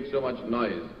not to make so much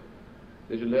noise.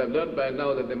 They should have learned by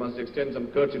now that they must extend some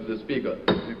courtesy to the speaker.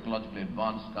 Technologically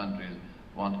advanced countries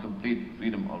want complete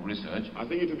freedom of research. I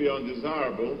think it would be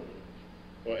undesirable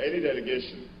for any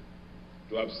delegation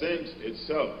to absent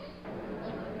itself.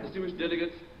 Distinguished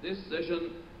delegates, this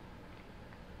session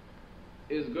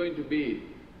is going to be,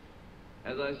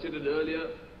 as I stated earlier,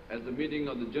 at the meeting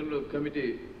of the General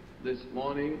Committee this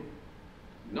morning,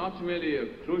 not merely a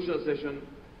crucial session,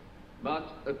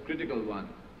 but a critical one.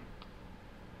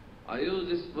 I use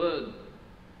this word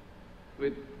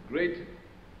with great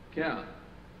care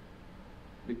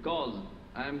because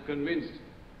I am convinced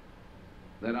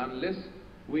that unless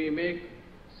we make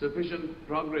sufficient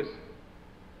progress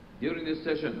during this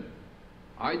session,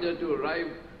 either to arrive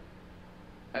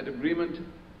at agreement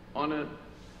on a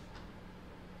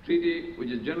treaty which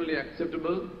is generally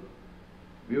acceptable,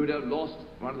 we would have lost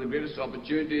one of the greatest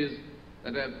opportunities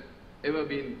that have ever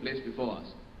been placed before us.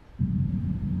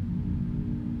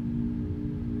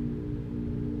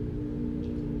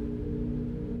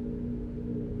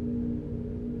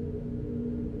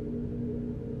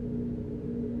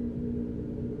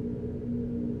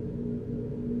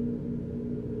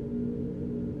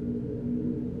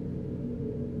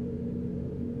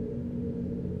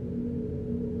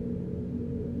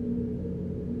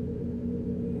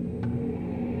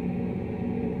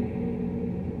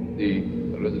 The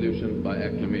resolution by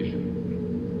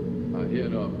acclamation. I hear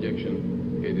no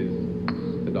objection. It is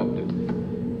adopted.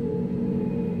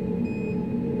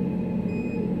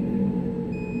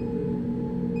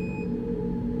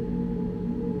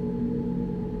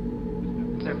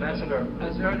 Mr. Ambassador,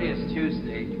 as early as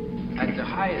Tuesday, at the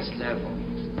highest level,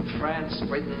 France,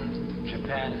 Britain,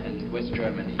 Japan, and West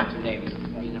Germany, to name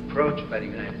them, have been approached by the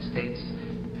United States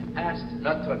asked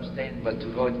not to abstain but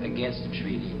to vote against the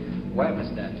treaty. Why was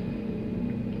that?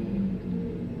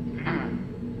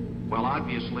 Well,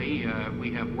 obviously,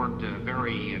 we have worked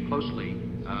very closely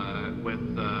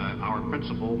with our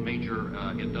principal major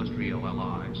industrial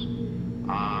allies.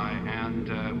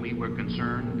 And we were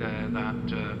concerned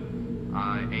that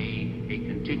a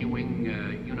continuing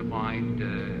unified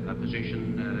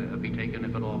position be taken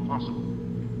if at all possible.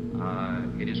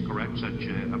 It is correct such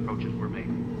approaches were made.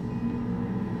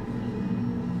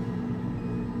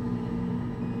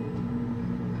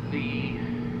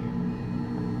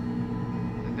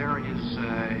 There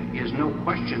is no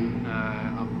question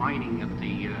of mining at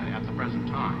the present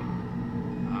time.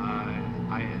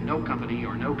 No company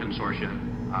or no consortia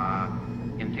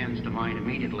intends to mine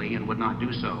immediately and would not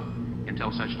do so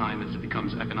until such time as it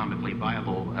becomes economically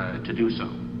viable to do so.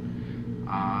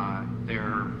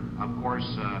 There, of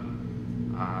course,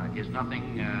 is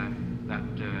nothing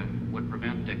that would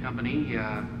prevent a company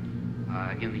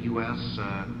in the U.S.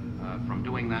 from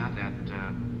doing that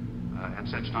at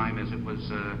such time as it was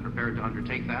prepared to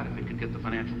undertake that, if it could get the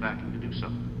financial backing to do so.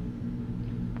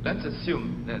 Let's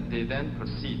assume that they then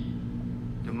proceed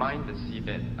to mine the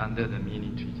seabed under the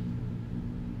mini treaty.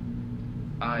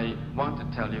 I want to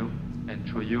tell you, and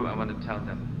through you I want to tell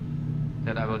them,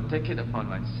 that I will take it upon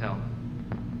myself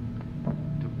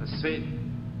to persuade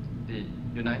the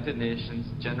United Nations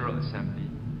General Assembly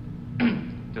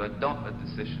to adopt a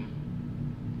decision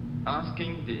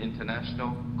asking the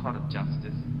International Court of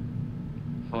Justice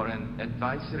for an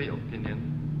advisory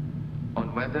opinion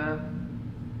on whether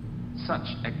such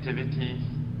activities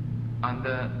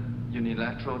under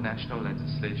unilateral national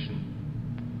legislation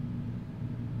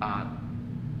are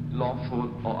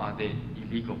lawful or are they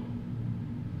illegal.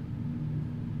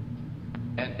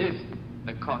 And if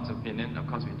the court's opinion, of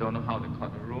course we don't know how the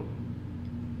court will rule,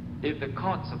 if the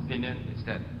court's opinion is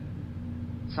that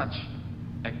such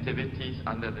activities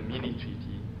under the mini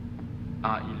treaty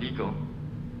are illegal,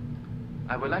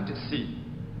 I would like to see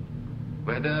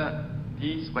whether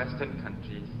these Western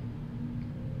countries,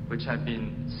 which have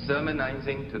been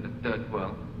sermonizing to the third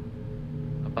world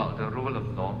about the rule of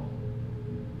law,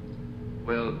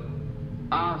 will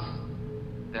ask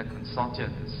their consortia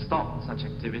to stop such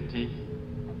activities,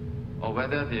 or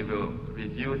whether they will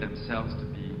review themselves to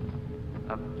be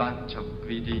a bunch of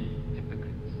greedy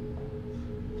hypocrites.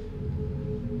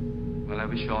 Well, I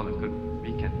wish you all a good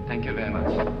weekend. Thank you very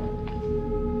much.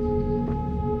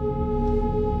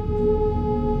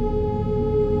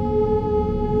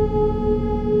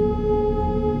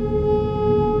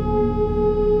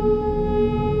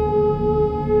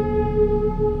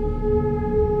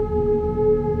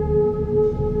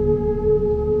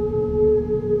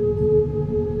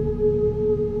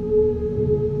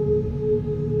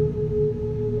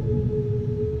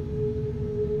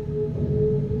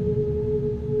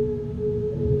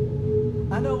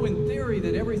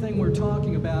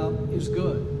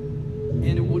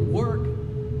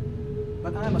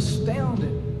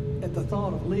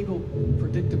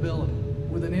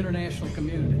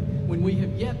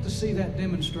 See that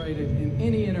demonstrated in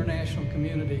any international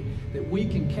community, that we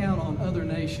can count on other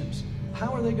nations.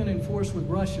 How are they going to enforce with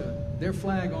Russia their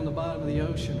flag on the bottom of the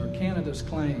ocean, or Canada's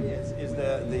claim? Yes, is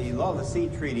the Law of the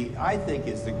Sea Treaty, I think,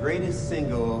 is the greatest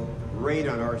single raid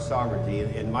on our sovereignty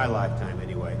in my lifetime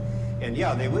anyway. And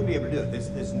yeah, they would be able to do it.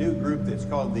 This new group that's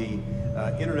called the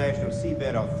International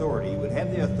Seabed Authority would have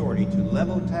the authority to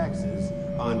level taxes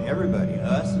on everybody,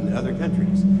 us and other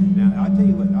countries. Now, I'll tell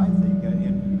you what I think.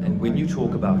 And when you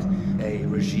talk about a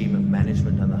regime of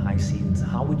management on the high seas,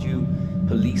 how would you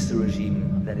police a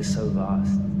regime that is so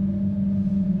vast?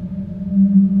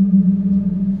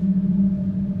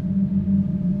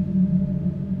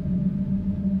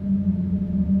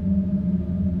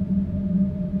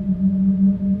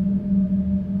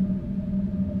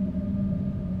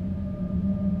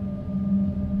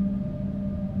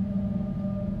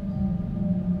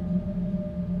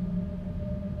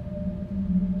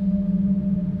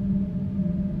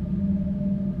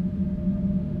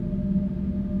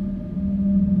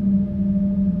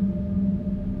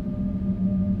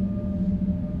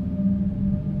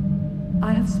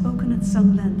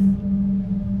 Some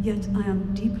length, yet I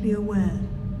am deeply aware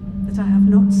that I have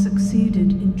not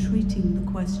succeeded in treating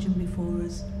the question before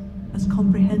us as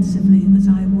comprehensively as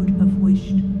I would have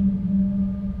wished.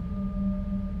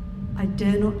 I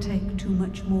dare not take too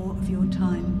much more of your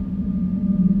time.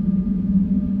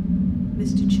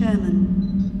 Mr.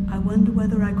 Chairman, I wonder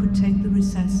whether I could take the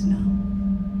recess now.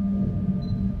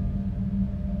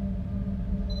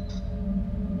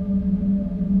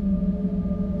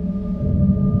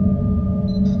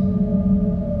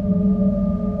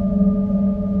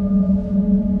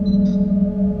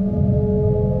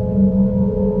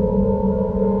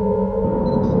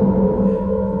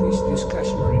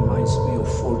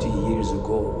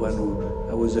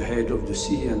 was the head of the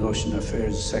Sea and Ocean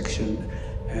Affairs section,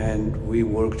 and we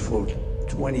worked for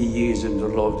 20 years in the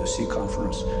Law of the Sea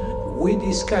Conference. We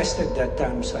discussed at that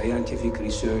time scientific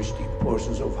research, the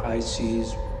importance of high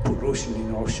seas, pollution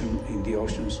in the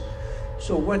oceans.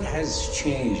 So what has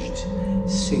changed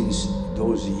since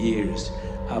those years,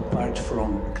 apart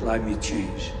from climate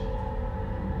change?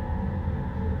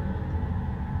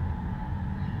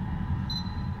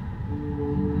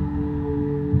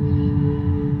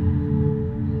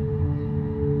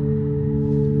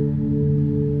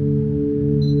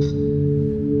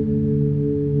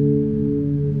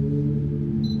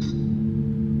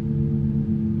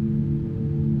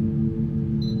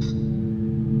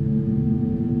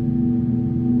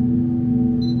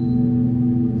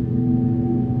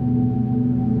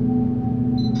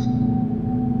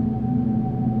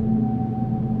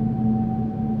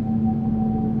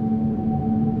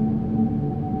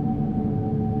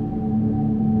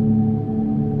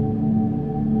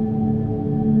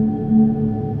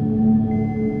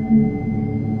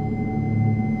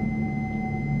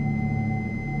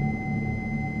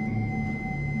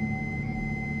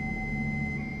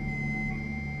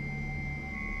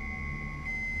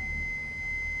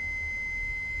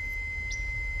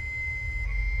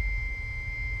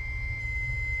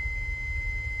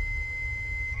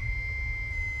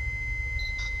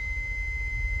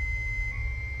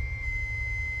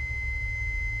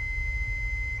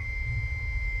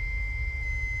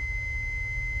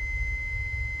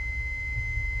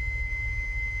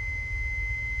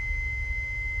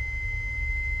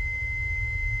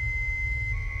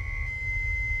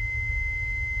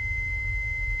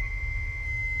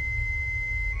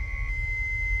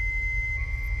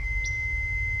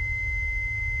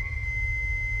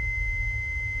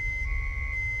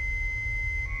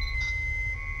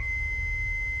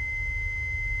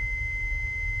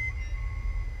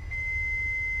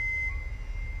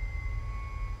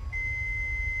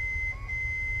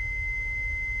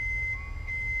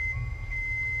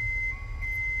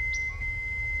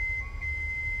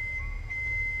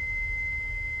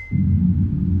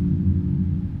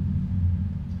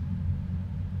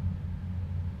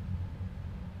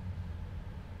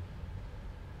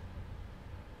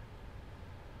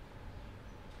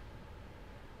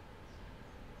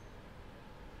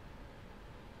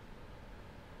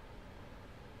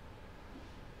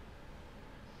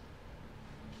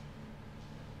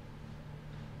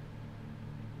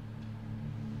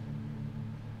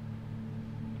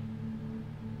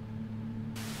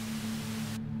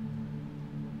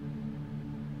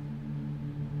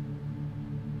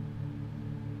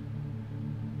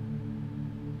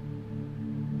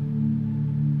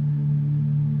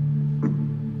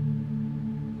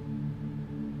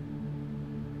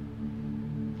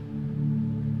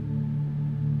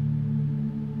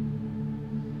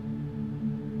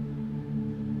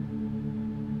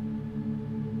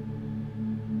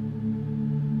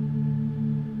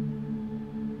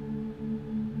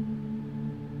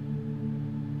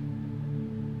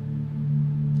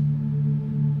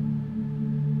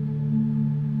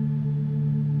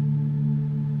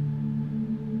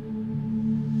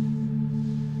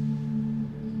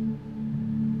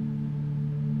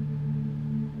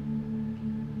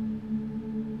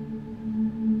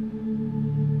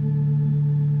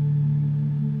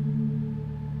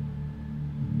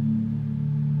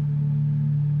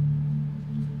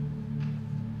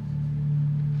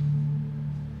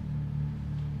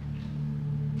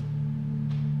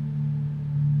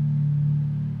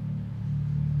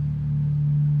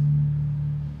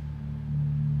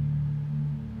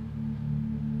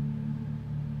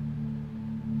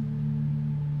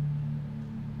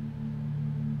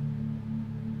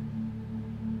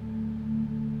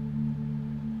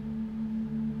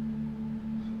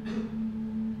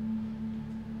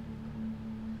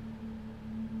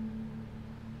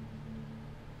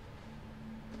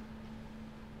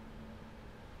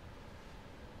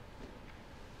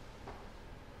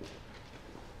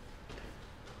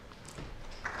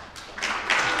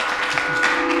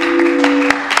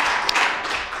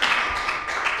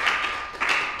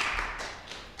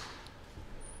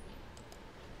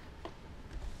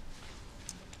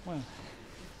 Well,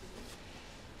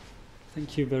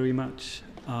 thank you very much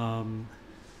for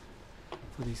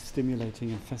these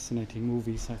stimulating and fascinating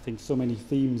movies. I think so many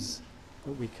themes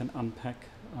that we can unpack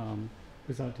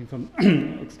resulting from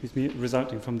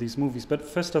resulting from these movies. But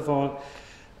first of all,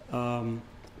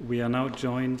 we are now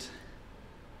joined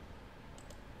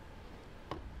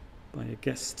by a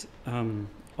guest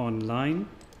online,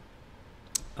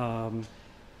 and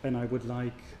I would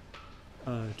like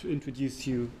to introduce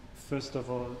you first of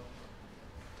all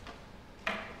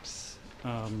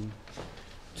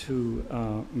to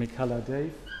Mekhala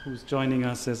Dave, who's joining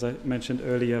us, as I mentioned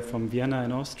earlier, from Vienna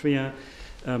in Austria.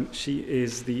 She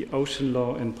is the Ocean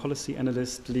Law and Policy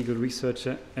Analyst, legal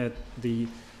researcher at the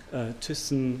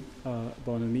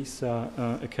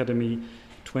Thyssen-Bornemisza Academy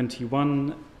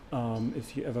 21.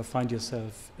 If you ever find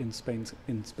yourself in Spain's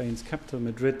capital,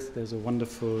 Madrid, there's a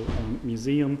wonderful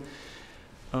museum.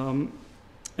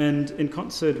 And in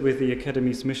concert with the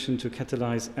Academy's mission to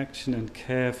catalyze action and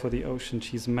care for the ocean,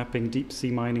 she's mapping deep-sea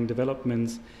mining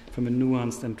developments from a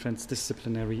nuanced and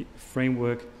transdisciplinary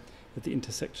framework at the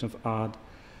intersection of art,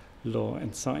 law,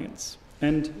 and science.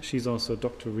 And she's also a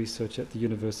doctoral researcher at the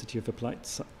University of Applied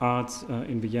Arts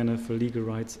in Vienna for legal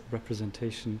rights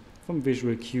representation from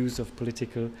visual cues of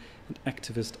political and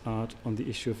activist art on the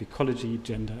issue of ecology,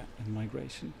 gender, and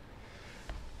migration.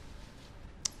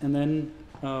 And then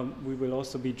we will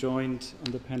also be joined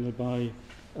on the panel by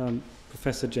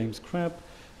Professor James Crabbe.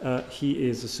 He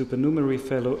is a supernumerary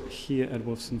fellow here at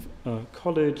Wolfson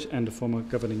College and a former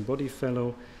governing body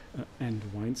fellow and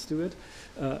wine steward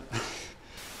at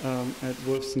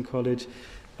Wolfson College.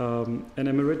 An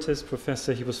emeritus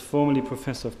professor, he was formerly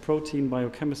professor of protein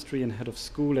biochemistry and head of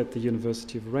school at the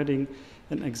University of Reading,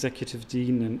 and executive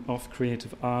dean of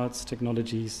creative arts,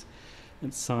 technologies,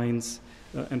 and science,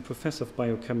 and professor of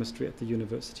biochemistry at the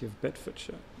University of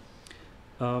Bedfordshire.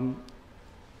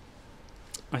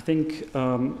 I think,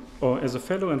 or as a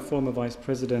fellow and former vice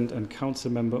president and council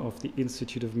member of the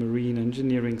Institute of Marine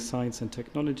Engineering, Science and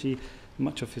Technology,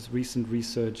 much of his recent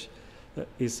research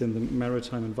is in the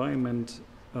maritime environment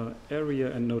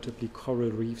area, and notably coral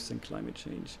reefs and climate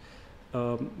change.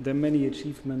 There are many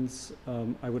achievements.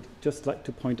 I would just like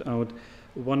to point out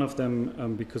one of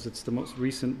them because it's the most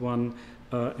recent one,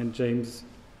 and James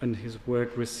and his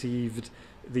work received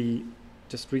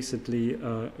just recently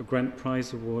a Grand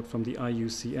Prize Award from the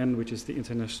IUCN, which is the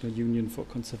International Union for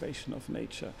Conservation of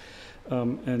Nature.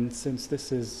 And since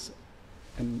this is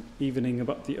an evening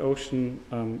about the ocean,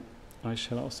 I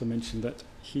shall also mention that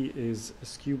he is a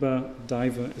scuba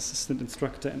diver, assistant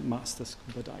instructor, and master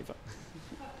scuba diver.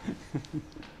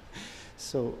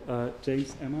 So,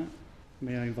 James, Emma,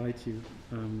 may I invite you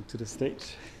to the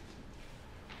stage?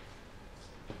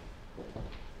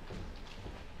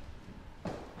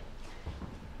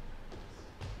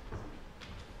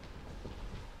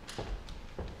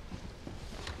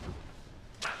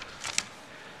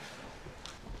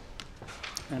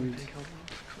 And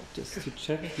just to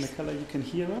check, Mekhala, you can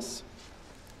hear us?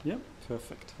 Yeah,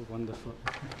 perfect, wonderful.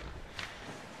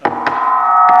 We'll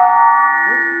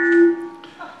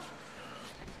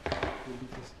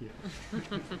leave this here.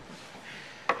 That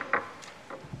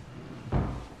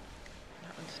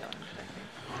one's done, I think.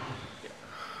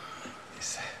 Yes.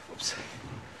 Oops.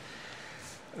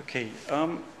 Okay.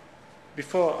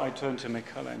 Before I turn to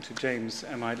Mekhala and to James,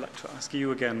 Emma, I'd like to ask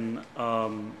you again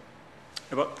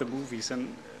about the movies,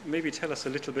 and maybe tell us a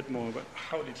little bit more about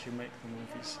how did you make the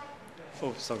movies?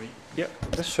 Oh, sorry. Yeah,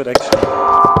 this should actually...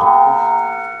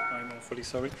 I'm awfully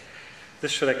sorry.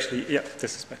 This should actually... Yeah,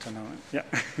 this is better now. Yeah.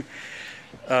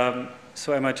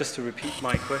 So, Emma, just to repeat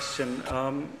my question,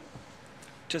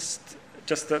 just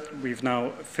that we've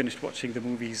now finished watching the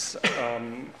movies,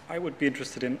 I would be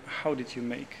interested in how did you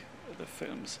make the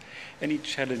films? Any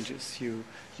challenges you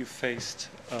faced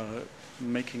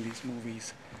making these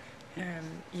movies?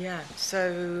 Yeah,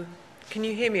 so can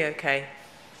you hear me okay?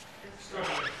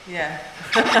 Yeah.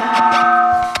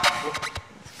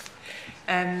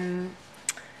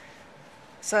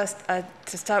 So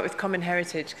to start with Common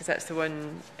Heritage, because that's the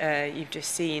one you've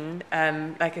just seen,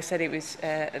 like I said, it was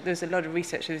there was a lot of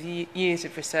research, there was years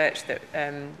of research that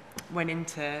went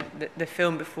into the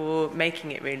film before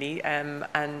making it, really, and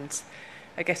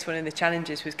I guess one of the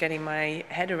challenges was getting my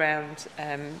head around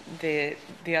the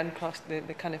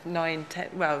kind of 9, 10,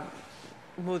 well,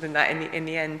 more than that in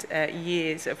the end,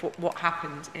 years of what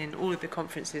happened in all of the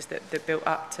conferences that built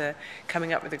up to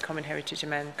coming up with the Common Heritage of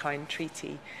Mankind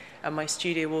Treaty. And my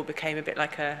studio wall became a bit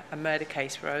like a murder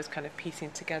case where I was kind of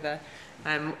piecing together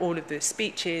all of the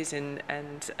speeches and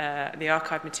the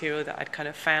archive material that I'd kind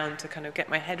of found to kind of get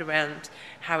my head around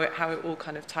how it all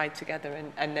kind of tied together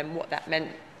and then what that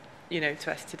meant, you know,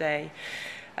 to us today.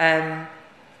 And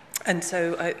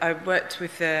so I worked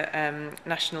with the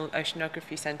National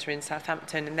Oceanography Centre in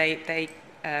Southampton, and they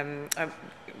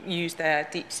used their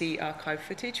deep sea archive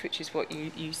footage, which is what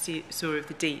you saw of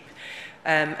the deep.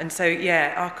 And so,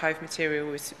 yeah, archive material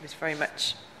was very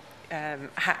much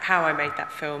how I made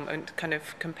that film, and kind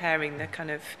of comparing the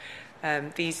kind of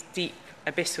these deep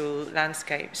abyssal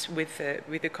landscapes with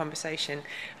the conversation.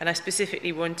 And I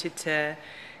specifically wanted to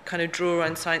kind of draw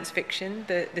on science fiction.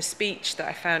 The speech that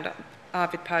I found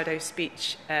Arvid Pardo's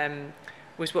speech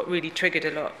was what really triggered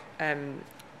a lot,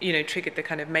 triggered the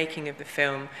kind of making of the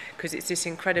film, because it's this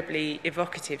incredibly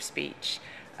evocative speech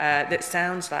that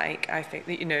sounds like, I think,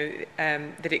 that,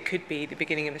 that it could be the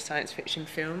beginning of a science fiction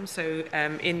film. So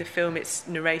in the film, it's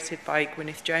narrated by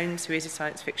Gwyneth Jones, who is a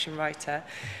science fiction writer.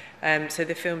 So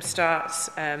the film starts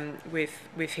with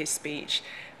his speech,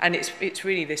 and it's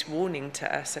really this warning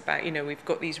to us about, we've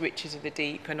got these riches of the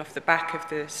deep, and off the back of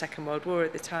the Second World War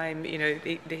at the time,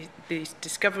 the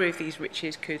discovery of these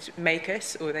riches could make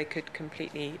us, or they could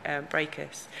completely break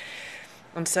us.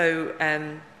 And so,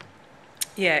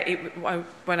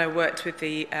 when I worked with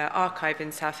the archive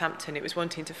in Southampton, it was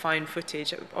wanting to find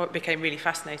footage. What I became really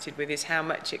fascinated with is how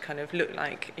much it kind of looked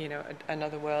like,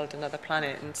 another world, another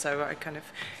planet. And so I kind of,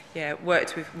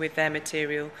 worked with their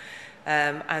material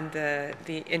and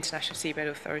the International Seabed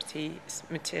Authority's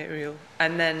material.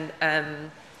 And then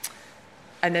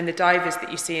the divers that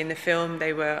you see in the film,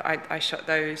 I shot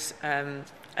those, and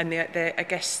I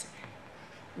guess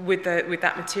with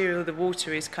that material, the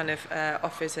water is kind of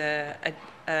offers a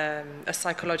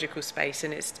psychological space,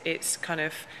 and it's kind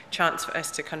of chance for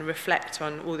us to kind of reflect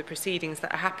on all the proceedings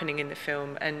that are happening in the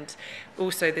film. And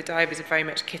also the divers are very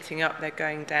much kitting up, they're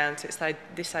going down, so it's like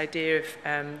this idea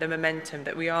of the momentum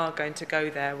that we are going to go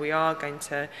there, we are going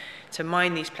to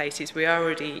mine these places, we are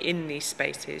already in these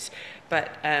spaces, but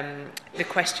the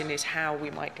question is how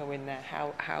we might go in there,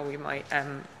 how we might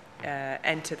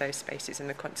enter those spaces and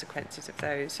the consequences of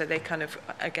those. So they kind of,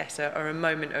 I guess, are a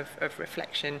moment of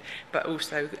reflection, but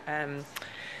also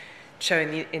showing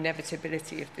the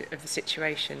inevitability of the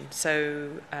situation.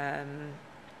 So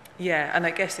and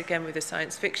I guess again with the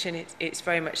science fiction, it's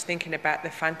very much thinking about the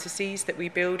fantasies that we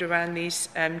build around these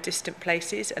distant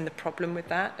places, and the problem with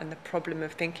that, and the problem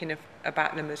of thinking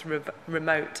about them as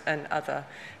remote and other.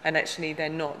 And actually they're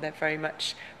not, they're very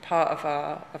much part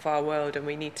of our world, and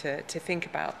we need to think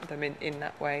about them in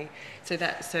that way. So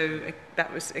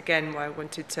that was again why I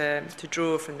wanted to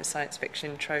draw from the science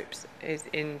fiction tropes, is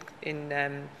in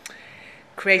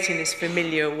creating this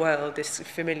familiar world, this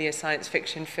familiar science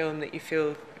fiction film that you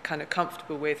feel kind of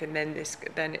comfortable with, and then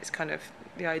it's kind of,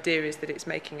 the idea is that it's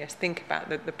making us think about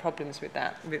the problems with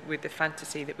that, with the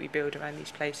fantasy that we build around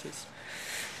these places.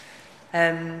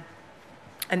 And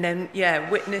then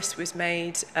Witness was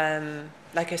made,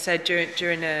 like I said,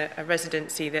 during a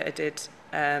residency that I did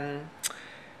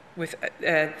with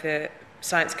the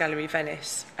Science Gallery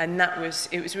Venice, and it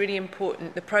was really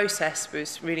important. The process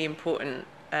was really important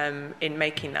in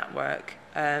making that work.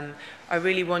 I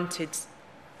really wanted,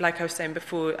 like I was saying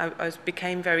before, I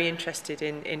became very interested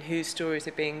in whose stories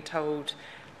are being told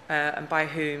and by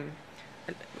whom,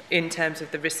 in terms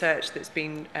of the research that's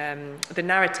been, the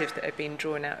narratives that have been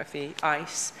drawn out of the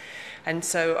ice. And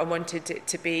so I wanted it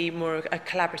to be more a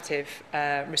collaborative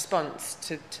response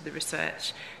to the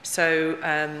research. So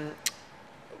I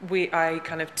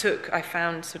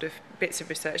found sort of bits of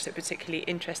research that particularly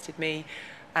interested me,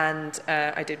 and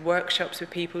I did workshops with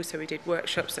people. So we did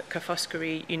workshops at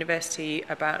Kafoskery University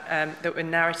about that were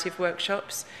narrative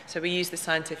workshops. So we used the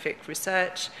scientific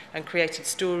research and created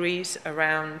stories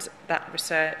around that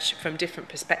research from different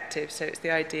perspectives. So it's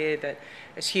the idea that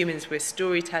as humans we're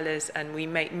storytellers, and we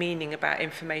make meaning about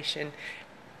information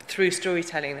through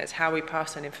storytelling. That's how we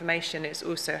pass on information. It's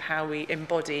also how we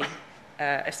embody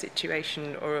a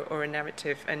situation or a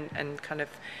narrative and kind of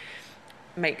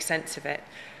make sense of it.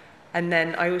 And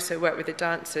then I also work with the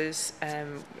dancers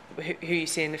who you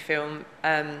see in the film.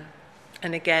 And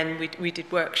again, we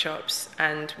did workshops,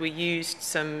 and we used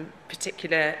some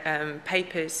particular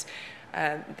papers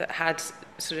that had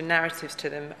sort of narratives to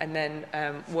them, and then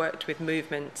worked with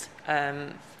movement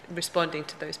responding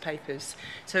to those papers.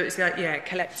 So it's like,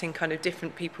 collecting kind of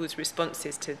different people's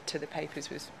responses to the papers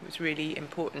was really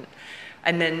important.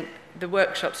 And then the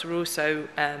workshops were also...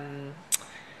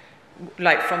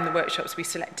 from the workshops, we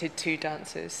selected 2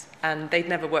 dancers, and they'd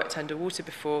never worked underwater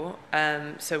before.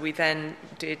 So we then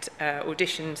did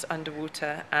auditions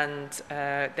underwater, and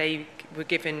they were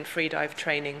given free dive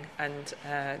training, and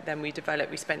then we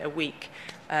spent a week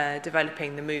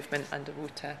developing the movement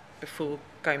underwater before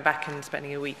going back and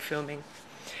spending a week filming.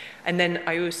 And then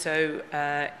I also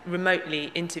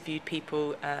remotely interviewed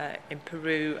people in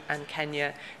Peru and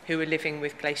Kenya who were living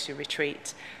with glacier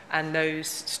retreat, and those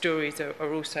stories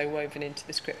are also woven into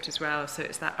the script as well. So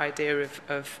it's that idea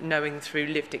of knowing through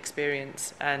lived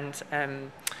experience, and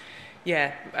and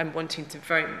wanting to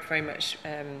very much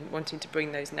wanting to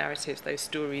bring those narratives, those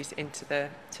stories into the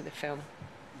film.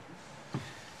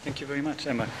 Thank you very much,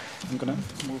 Emma. I'm going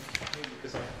to move here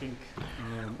because I think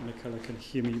Mekhala can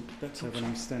hear me better when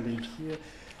I'm standing here.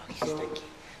 So,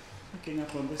 looking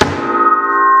up on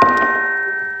this.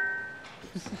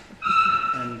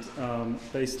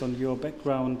 based on your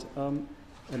background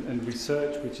and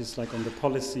research, which is like on the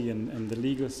policy and the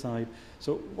legal side.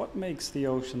 So what makes the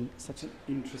ocean such an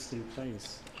interesting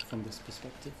place from this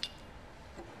perspective?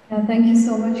 Thank you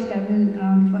so much, Kevin,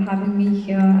 for having me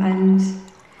here, and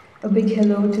a big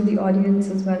hello to the audience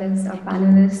as well as our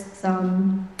panelists.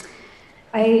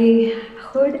 I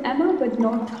heard Emma, but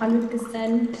not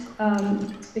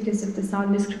 100% because of the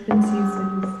sound discrepancies.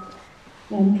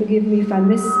 So forgive me if I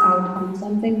miss out on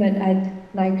something, but I'd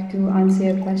like to answer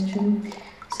your question.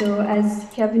 So as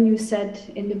Kevin, you said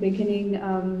in the beginning,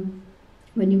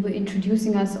 when you were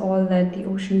introducing us all, that the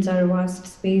oceans are a vast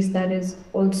space that is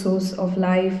all source of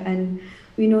life, and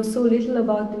we know so little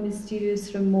about the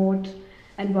mysterious, remote,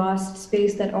 and vast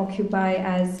space that occupy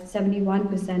as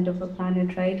 71% of our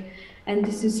planet, right? And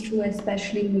this is true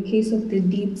especially in the case of the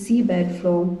deep seabed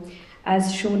floor,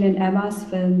 as shown in Emma's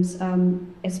films,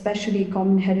 especially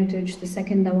Common Heritage, the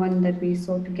second one that we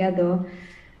saw together.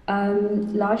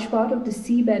 Large part of the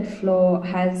seabed floor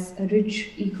has a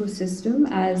rich ecosystem,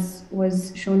 as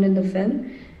was shown in the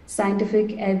film.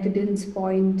 Scientific evidence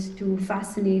point to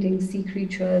fascinating sea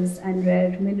creatures and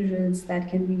rare minerals that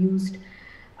can be used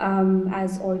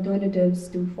as alternatives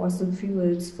to fossil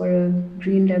fuels for a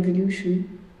green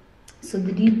revolution. So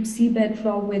the deep seabed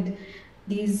floor with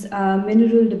these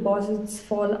mineral deposits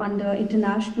fall under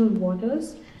international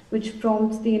waters, which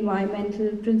prompts the environmental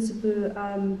principle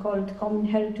called Common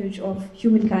Heritage of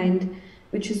Humankind,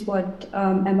 which is what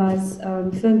Emma's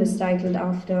film is titled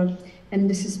after. And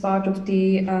this is part of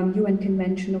the UN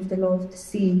Convention of the Law of the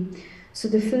Sea. So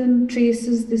the film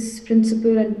traces this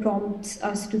principle and prompts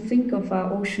us to think of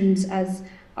our oceans as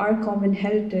our common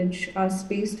heritage, our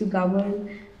space to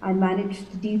govern and manage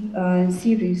the deep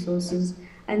sea resources.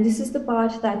 And this is the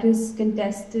part that is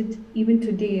contested even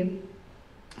today.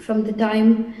 From the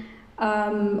time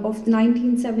of the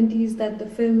 1970s that the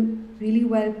film really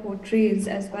well portrays,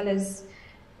 as well as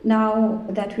now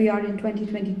that we are in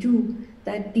 2022,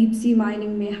 that deep sea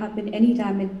mining may happen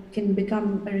anytime it can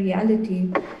become a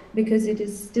reality, because it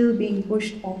is still being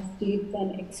pushed off states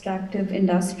and extractive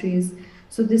industries.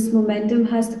 So this momentum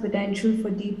has the potential for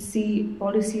deep sea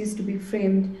policies to be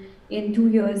framed in 2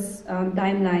 years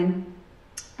timeline.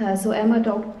 So Emma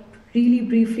talked really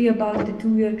briefly about the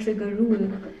 2-year trigger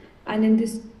rule, and in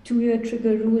this 2-year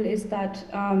trigger rule is that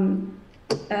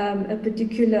a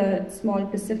particular small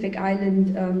Pacific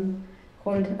island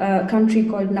country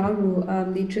called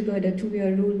Nauru, they triggered a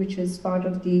 2-year rule, which is part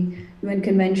of the UN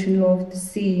Convention Law of the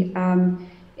Sea.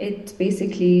 It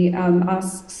basically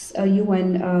asks a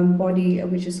UN body,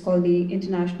 which is called the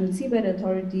International Seabed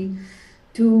Authority,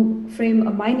 to frame a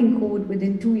mining code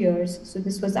within 2 years. So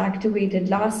this was activated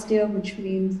last year, which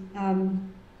means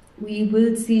we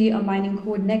will see a mining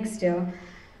code next year.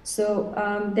 So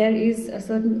there is a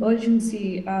certain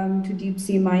urgency to deep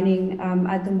sea mining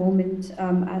at the moment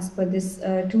as per this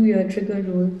 2-year trigger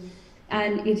rule.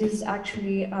 And it is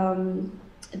actually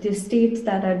the states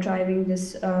that are driving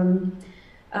this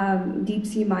deep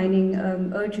sea mining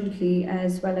urgently,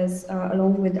 as well as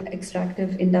along with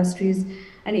extractive industries.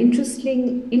 And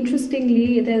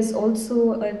interestingly, there's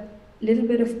also a little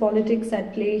bit of politics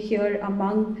at play here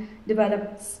among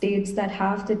developed states that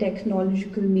have the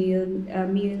technological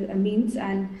means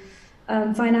and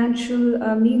financial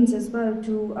means as well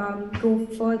to go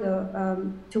further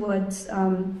towards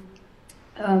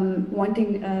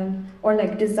wanting or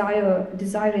like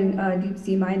desiring deep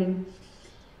sea mining.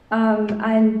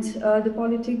 And the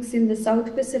politics in the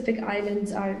South Pacific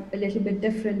Islands are a little bit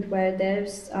different, where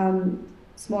there's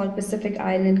small Pacific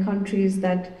Island countries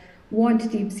that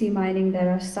want deep sea mining.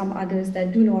 There are some others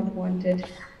that do not want it.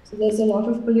 So there's a lot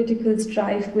of political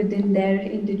strife within their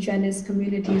indigenous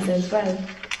communities as well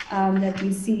that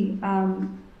we see.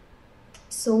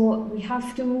 So we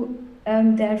have to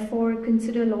therefore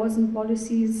consider laws and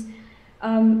policies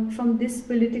from this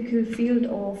political field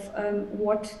of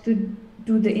what do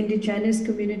the indigenous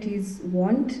communities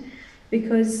want,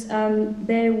 because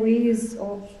their ways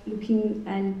of looking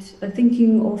and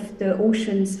thinking of the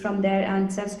oceans from their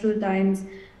ancestral times,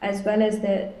 as well as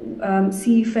their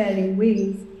seafaring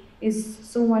ways, is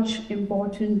so much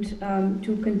important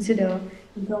to consider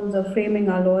in terms of framing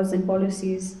our laws and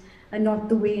policies, and not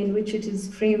the way in which it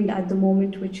is framed at the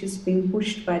moment, which is being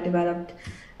pushed by developed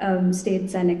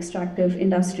states and extractive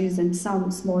industries and some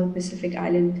small Pacific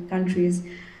Island countries.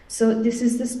 So this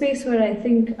is the space where I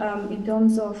think in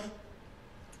terms of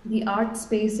the art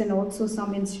space and also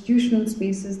some institutional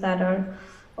spaces that are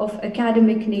of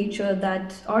academic nature,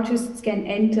 that artists can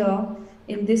enter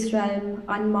in this realm,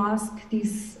 unmask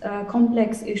these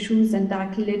complex issues and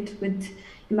tackle it with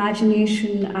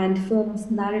imagination and fearless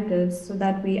narratives, so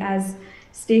that we as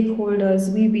stakeholders,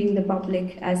 we being the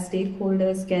public as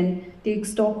stakeholders, can take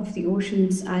stock of the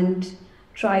oceans and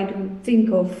try to think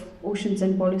of oceans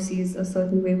and policies a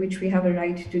certain way, which we have a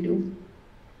right to do.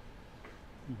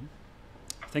 Mm-hmm.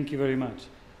 Thank you very much.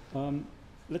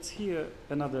 Let's hear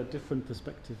another different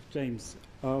perspective. James,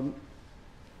 can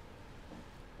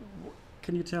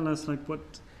you tell us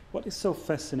what is so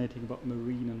fascinating about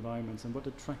marine environments, and what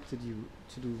attracted you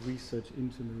to do research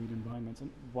into marine environments, and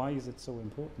why is it so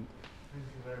important? Thank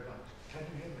you very much. Can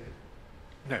you hear me?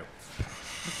 No.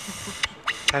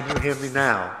 Can you hear me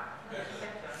now?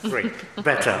 Great.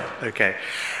 Better. Okay.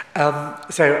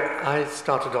 So I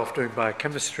started off doing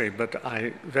biochemistry, but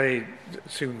I very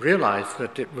soon realized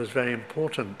that it was very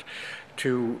important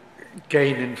to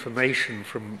gain information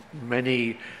from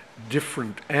many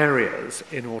different areas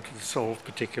in order to solve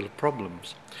particular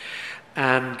problems.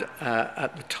 And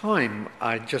at the time,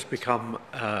 I'd just become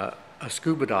a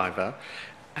scuba diver,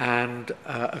 and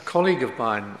a colleague of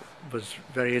mine was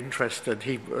very interested.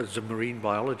 He was a marine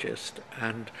biologist,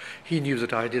 and he knew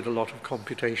that I did a lot of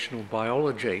computational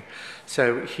biology.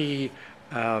 So he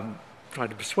tried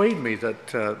to persuade me that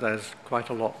there's quite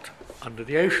a lot under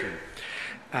the ocean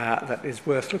that is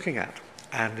worth looking at.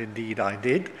 And indeed I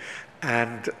did,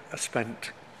 and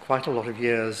spent quite a lot of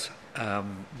years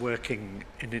working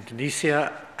in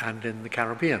Indonesia and in the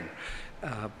Caribbean,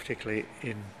 particularly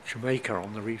in Jamaica,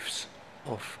 on the reefs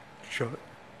of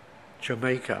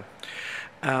Jamaica.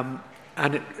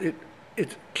 And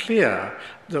it's clear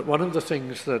that one of the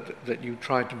things that you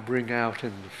tried to bring out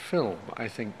in the film, I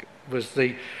think, was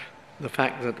the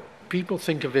fact that people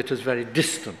think of it as very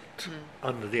distant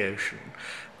under the ocean,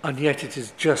 and yet it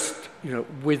is just,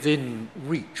 within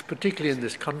reach, particularly in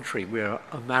this country. We're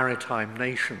a maritime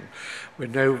nation. We're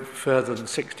no further than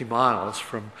 60 miles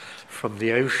from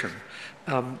the ocean.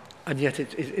 And yet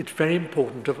it's very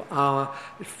important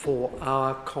for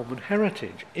our common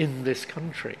heritage in this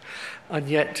country. And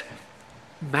yet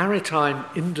maritime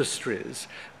industries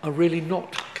are really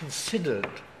not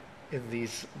considered in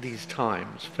these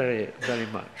times very, very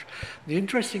much. The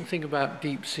interesting thing about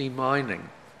deep sea mining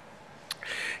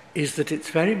is that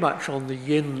it's very much on the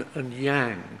yin and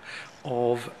yang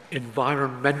of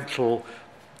environmental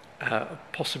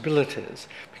possibilities.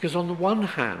 Because on the one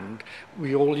hand,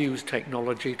 we all use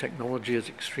technology. Technology is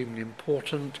extremely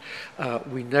important.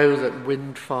 We know that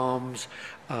wind farms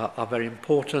are very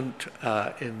important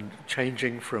in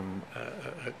changing from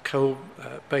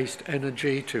coal-based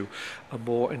energy to a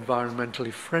more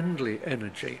environmentally friendly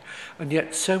energy. And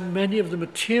yet so many of the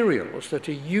materials that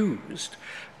are used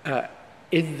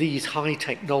in these high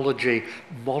technology,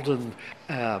 modern,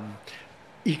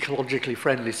 ecologically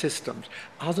friendly systems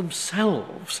are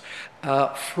themselves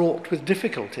fraught with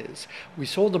difficulties. We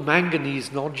saw the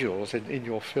manganese nodules in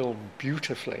your film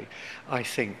beautifully, I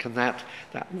think, and that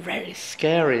very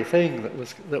scary thing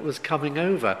that was coming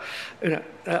over.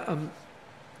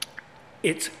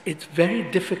 It's very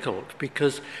difficult,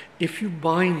 because if you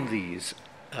mine these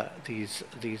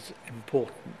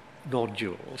important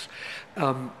nodules,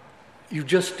 you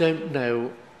just don't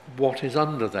know what is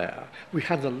under there. We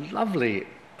had a lovely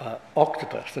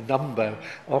octopus, the Numbo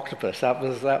octopus. That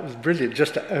was brilliant,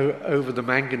 just over the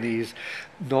manganese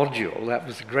nodule. That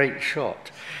was a great shot.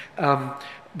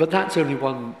 But that's only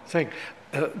one thing.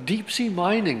 Deep sea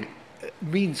mining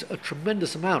means a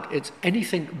tremendous amount. It's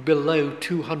anything below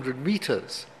 200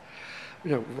 meters.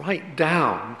 Right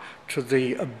down to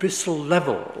the abyssal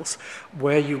levels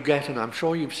where you get, and I'm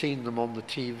sure you've seen them on the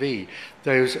TV,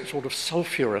 those sort of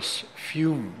sulfurous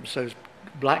fumes, those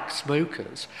black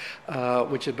smokers,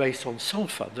 which are based on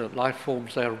sulfur. The life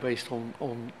forms there are based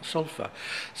on sulfur.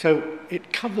 So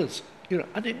it covers,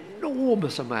 an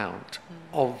enormous amount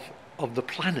of the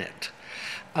planet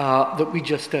that we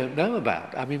just don't know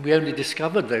about. I mean, we only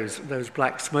discovered those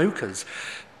black smokers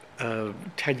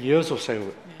 10 years or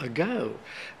so ago.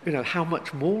 How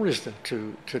much more is there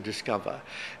to discover?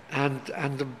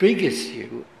 And the big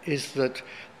issue is that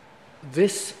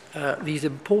these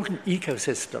important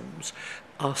ecosystems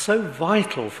are so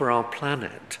vital for our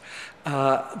planet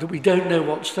that we don't know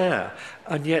what's there.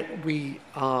 And yet we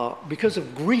are, because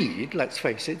of greed, let's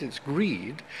face it, it's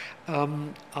greed,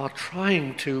 are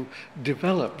trying to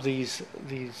develop these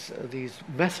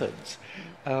methods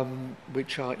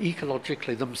which are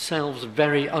ecologically themselves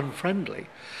very unfriendly.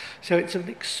 So it's an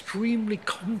extremely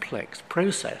complex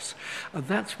process, and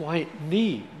that's why it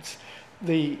needs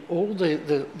all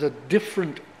the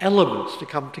different elements to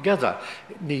come together.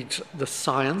 It needs the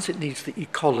science, it needs the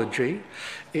ecology,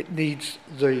 it needs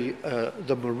the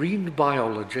marine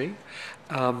biology,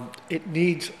 it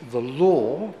needs the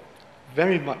law,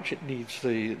 Very much it needs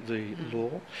the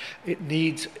law. It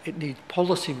needs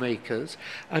policy makers,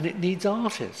 and it needs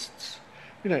artists.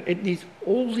 You know, it needs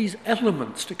all these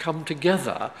elements to come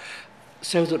together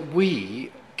so that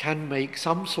we can make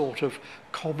some sort of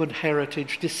common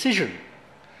heritage decision.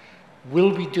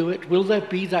 Will we do it? Will there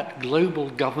be that global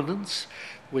governance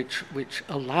which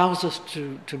allows us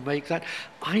to make that?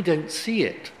 I don't see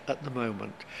it at the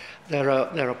moment. There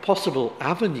are possible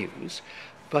avenues,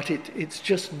 but it's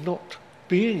just not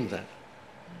being there.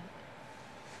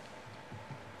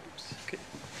 Okay.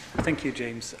 Thank you,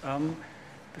 James.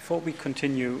 Before we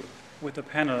continue with the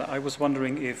panel, I was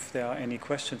wondering if there are any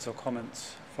questions or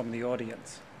comments from the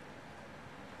audience.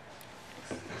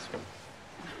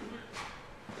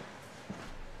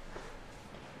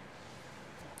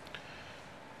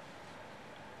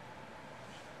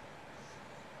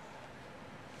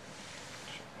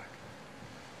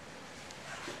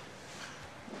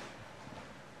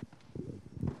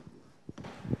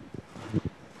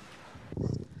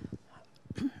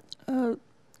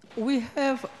 We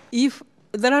have, if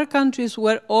there are countries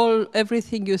where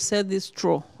everything you said is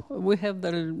true, we have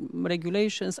the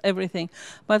regulations, everything,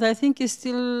 but I think it's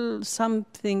still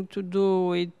something to do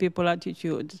with people's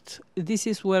attitude. This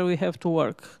is where we have to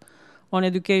work on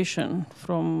education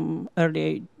from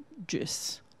early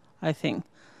ages, I think.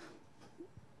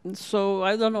 So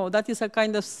I don't know, that is a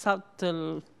kind of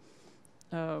subtle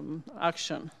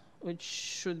action which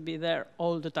should be there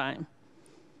all the time.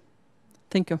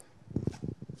 Thank you.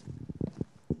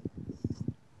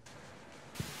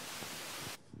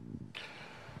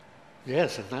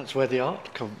 Yes, and that's where the art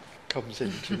comes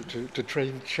in to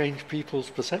change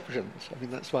people's perceptions. I mean,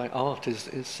 that's why art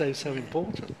is so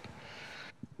important.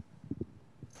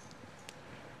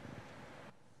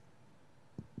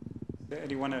 Is there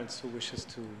anyone else who wishes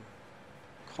to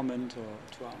comment or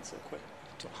to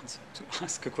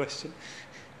ask a question?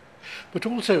 But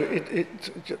also,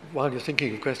 while you're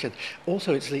thinking of a question,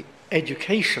 also it's the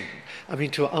education. I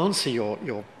mean, to answer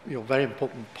your very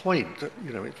important point,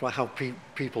 you know, it's how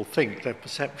people think, their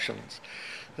perceptions,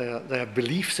 their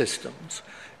belief systems,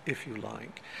 if you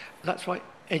like. That's why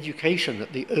education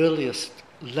at the earliest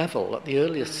level, at the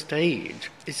earliest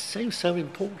stage, is so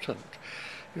important.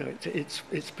 You know,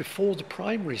 it's before the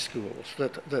primary schools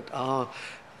that are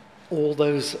all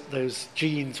those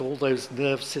genes, all those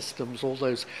nerve systems, all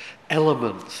those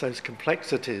elements, those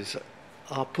complexities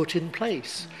are put in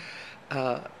place.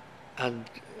 And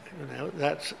you know,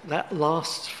 that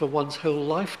lasts for one's whole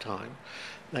lifetime.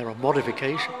 There are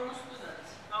modifications.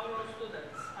 Our own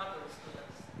students, adult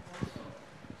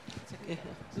students. It's okay.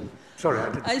 Sorry,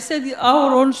 I said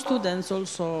our own students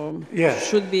also yes.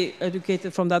 should be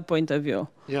educated from that point of view.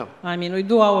 Yeah. I mean, we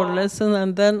do our lesson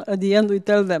and then at the end we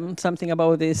tell them something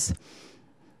about this.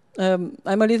 I'm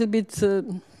a little bit,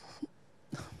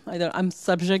 I'm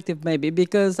subjective maybe,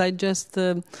 because I just,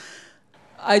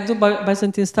 I do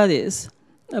Byzantine studies,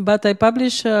 but I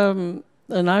publish an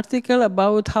article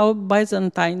about how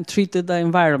Byzantine treated the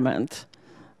environment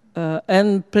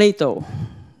and Plato.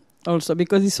 Also,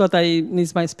 because it's what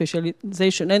is my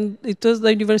specialization, and it was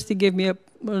the university gave me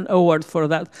an award for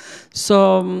that.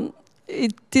 So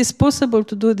it is possible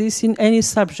to do this in any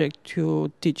subject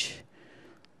you teach.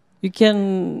 You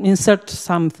can insert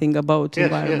something about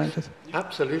environment. Yes,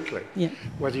 absolutely. Yeah.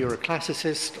 Whether you're a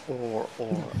classicist or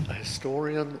a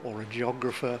historian or a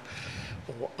geographer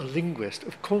or a linguist,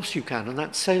 of course you can, and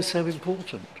that's so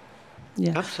important.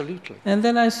 Yeah, absolutely. And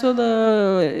then I saw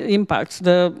the impacts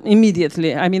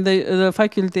immediately. I mean, the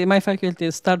faculty, my faculty,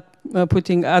 start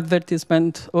putting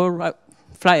advertisement or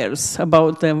flyers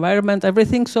about the environment,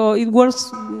 everything. So it works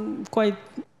quite.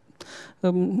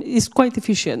 It's quite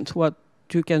efficient what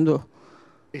you can do.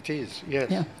 It is, yes.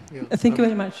 Yeah. Yeah. Thank you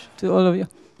very much to all of you.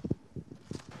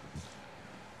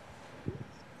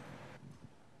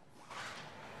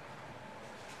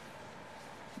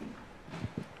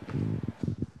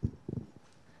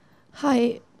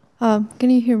 Hi, can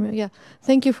you hear me? Yeah,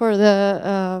 thank you for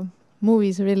the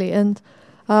movies, really. And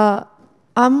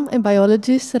I'm a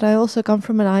biologist, and I also come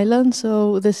from an island,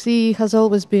 so the sea has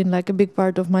always been like a big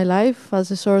part of my life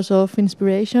as a source of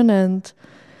inspiration and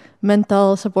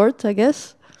mental support, I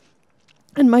guess.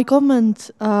 And my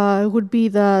comment would be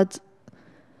that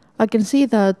I can see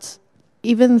that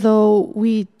even though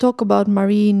we talk about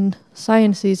marine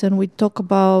sciences and we talk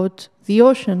about the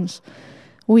oceans,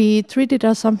 we treat it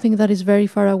as something that is very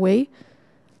far away,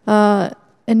 and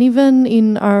even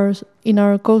in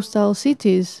our coastal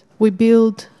cities, we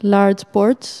build large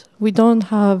ports. We don't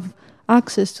have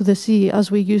access to the sea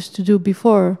as we used to do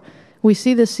before. We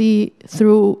see the sea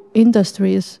through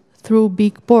industries, through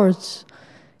big ports,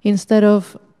 instead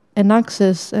of an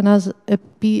access and as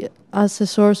a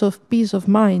source of peace of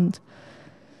mind.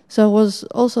 So I was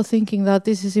also thinking that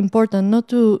this is important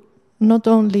not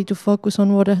only to focus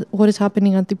on what is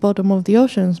happening at the bottom of the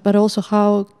oceans, but also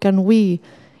how can we,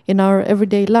 in our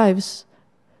everyday lives,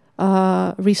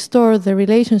 restore the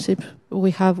relationship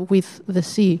we have with the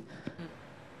sea.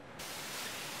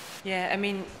 Yeah, I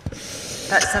mean,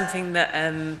 that's something that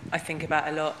I think about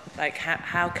a lot. Like,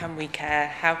 how can we care?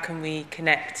 How can we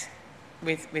connect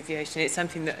with the ocean? It's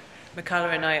something that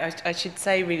Mekhala and I should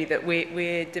say really that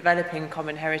we're developing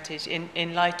common heritage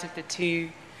in light of the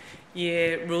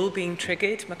 2-year rule being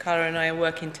triggered. Mekhala and I are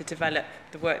working to develop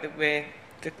the work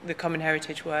that the common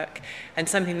heritage work, and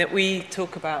something that we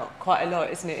talk about quite a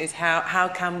lot, isn't it, is how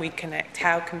can we connect?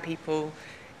 How can people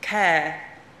care?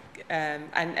 And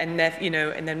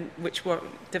then which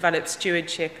develop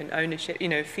stewardship and ownership,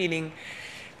 feeling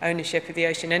ownership of the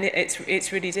ocean, and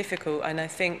it's really difficult. And I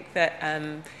think that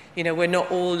we're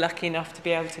not all lucky enough to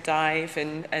be able to dive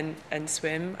and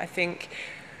swim. I think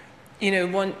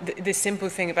the simple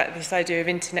thing about this idea of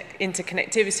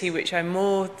interconnectivity, which I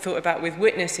more thought about with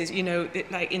Witness, is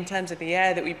like in terms of the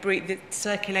air that we breathe, the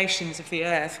circulations of the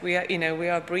earth. We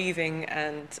are breathing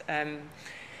and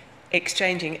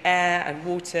exchanging air and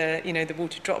water, the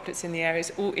water droplets in the air,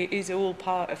 it is all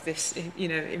part of this,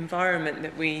 environment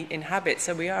that we inhabit.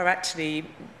 So we are actually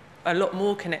a lot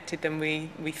more connected than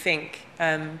we think.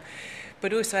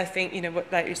 But also I think,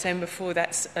 like you were saying before,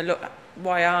 that's a lot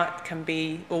why art can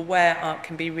be, or where art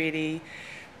can be really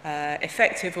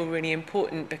effective or really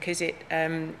important, because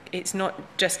it's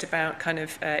not just about kind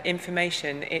of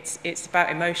information, it's about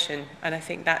emotion. And I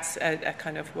think that's a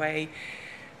kind of way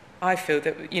I feel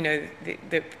that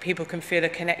that people can feel a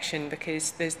connection,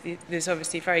 because there's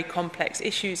obviously very complex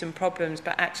issues and problems,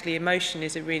 but actually emotion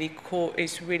is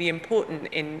really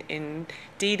important in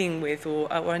dealing with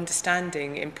or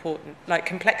understanding important, like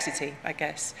complexity, I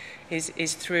guess,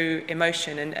 is through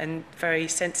emotion, and very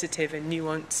sensitive and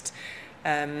nuanced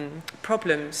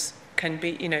problems can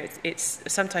be, it's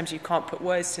sometimes you can't put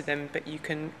words to them, but you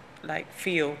can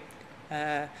feel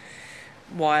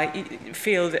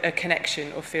feel a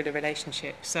connection or feel a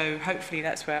relationship. So hopefully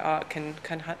that's where art can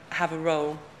have a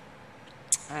role,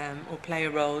 or play a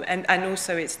role, and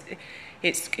also it's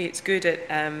good at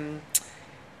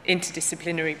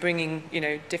interdisciplinary, bringing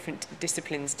different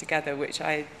disciplines together, which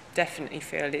I definitely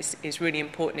feel is really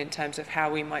important in terms of how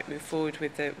we might move forward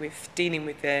with dealing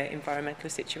with the environmental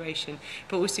situation.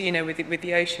 But also with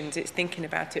the oceans, it's thinking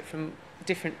about it from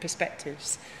different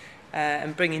perspectives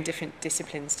and bringing different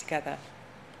disciplines together.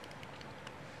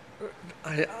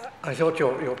 I thought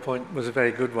your point was a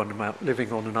very good one about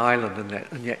living on an island,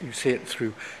 and yet you see it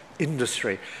through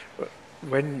industry.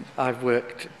 When I've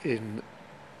worked in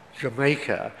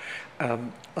Jamaica,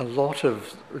 a lot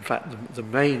of, in fact, the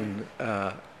main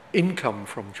income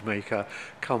from Jamaica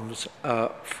comes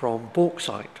from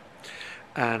bauxite.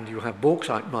 And you have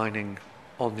bauxite mining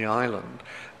on the island,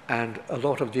 and a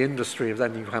lot of the industry,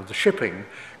 then you have the shipping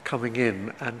coming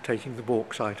in and taking the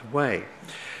bauxite away.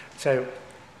 So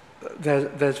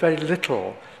there's very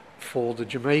little for the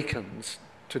Jamaicans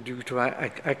to do to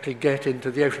actually get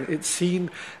into the ocean. It's seen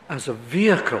as a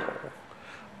vehicle,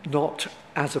 not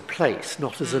as a place,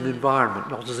 not as an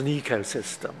environment, not as an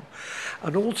ecosystem.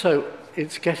 And also,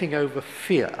 it's getting over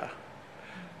fear.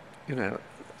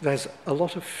 There's a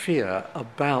lot of fear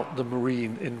about the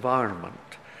marine environment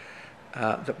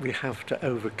that we have to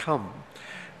overcome.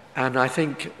 And I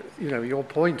think, your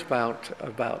point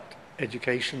about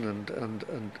education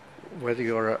and whether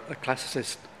you're a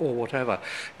classicist or whatever,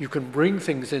 you can bring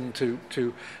things in to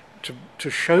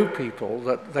show people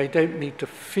that they don't need to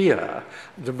fear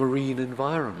the marine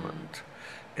environment.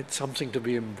 It's something to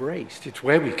be embraced. It's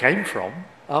where we came from.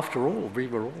 After all,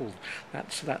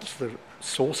 that's the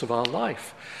source of our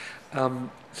life.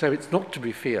 So it's not to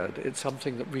be feared. It's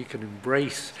something that we can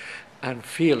embrace and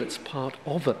feel it's part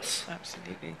of us.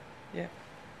 Absolutely, yeah.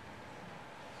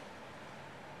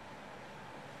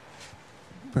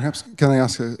 Perhaps, can I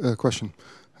ask a question?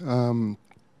 I'm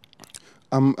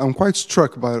quite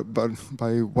struck by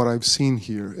what I've seen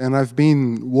here, and I've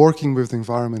been working with the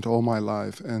environment all my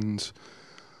life, and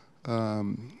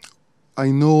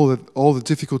I know that all the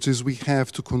difficulties we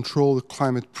have to control the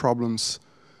climate problems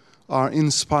are in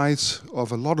spite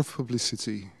of a lot of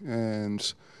publicity,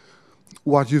 and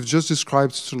what you've just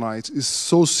described tonight is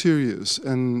so serious,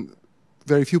 and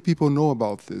very few people know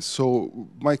about this. So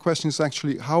my question is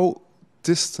actually, how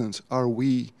distant are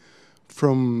we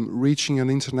from reaching an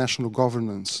international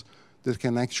governance that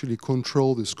can actually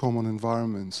control this common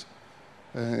environment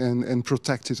and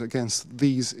protect it against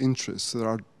these interests that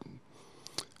are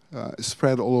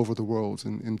spread all over the world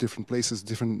in different places,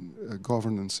 different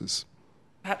governances.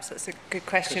 Perhaps that's a good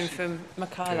question from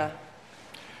Mekhala.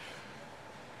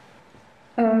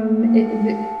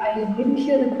 I didn't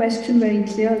hear the question very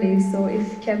clearly, so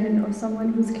if Kevin or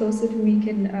someone who's closer to me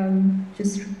can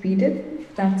just repeat it,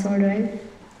 if that's all right.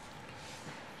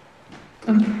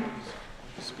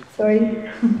 Sorry.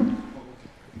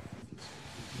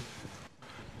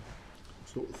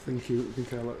 So thank you,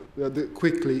 Mekhala.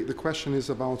 Quickly, the question is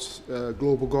about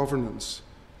global governance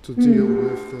to deal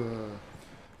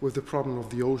with the problem of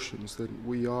the oceans. That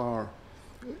we are,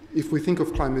 if we think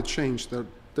of climate change, that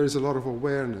there's a lot of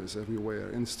awareness everywhere,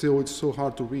 and still it's so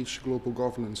hard to reach global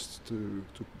governance to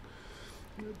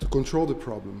control the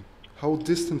problem. How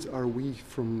distant are we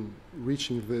from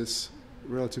reaching this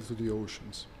relative to the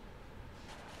oceans?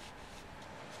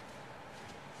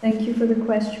 Thank you for the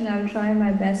question. I'll try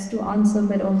my best to answer,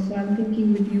 but also I'm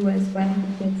thinking with you as well,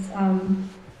 because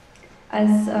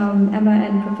as Emma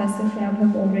and Professor Crabbe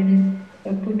have already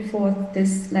put forth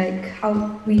this, like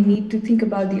how we need to think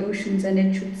about the oceans, and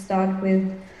it should start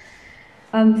with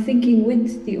thinking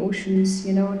with the oceans,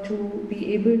 you know, to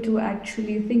be able to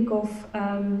actually think of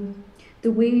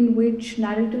the way in which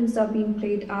narratives are being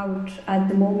played out at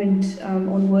the moment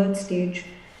on world stage.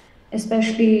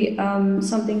 Especially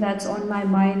something that's on my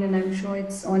mind, and I'm sure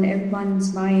it's on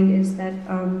everyone's mind, is that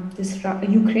this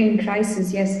Ukraine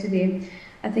crisis yesterday.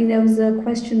 I think there was a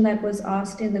question that was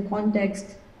asked in the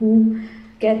context, who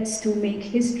gets to make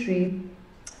history,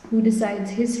 who decides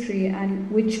history,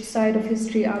 and which side of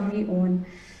history are we on?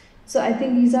 So I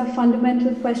think these are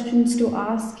fundamental questions to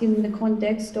ask in the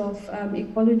context of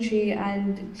ecology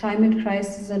and climate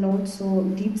crisis, and also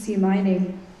deep sea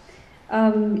mining.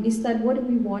 Is that what do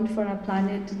we want for our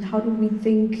planet, and how do we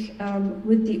think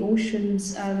with the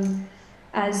oceans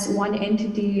as one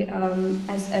entity,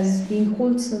 as being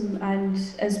wholesome, and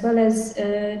as well as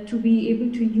to be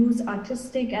able to use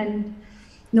artistic and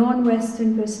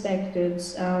non-Western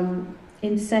perspectives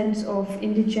in sense of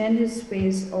indigenous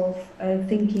ways of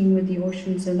thinking with the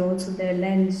oceans, and also their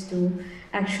lens to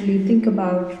actually think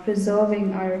about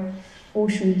preserving our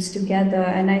oceans together.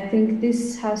 And I think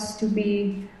this has to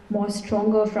be more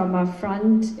stronger from our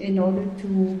front in order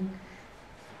to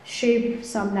shape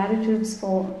some narratives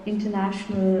for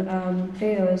international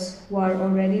players who are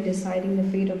already deciding the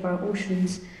fate of our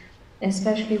oceans,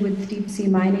 especially with deep sea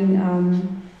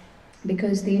mining,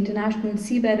 because the International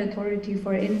Seabed Authority,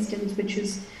 for instance, which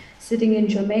is sitting in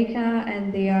Jamaica,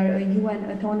 and they are a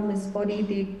UN autonomous body,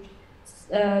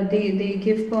 they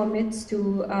give permits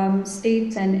to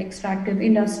states and extractive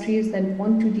industries that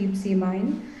want to deep sea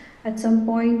mine. At some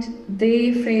point,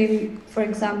 they frame, for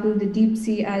example, the deep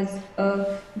sea as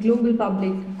a global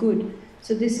public good.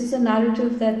 So this is a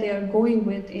narrative that they are going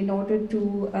with in order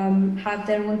to have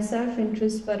their own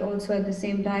self-interest, but also at the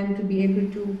same time to be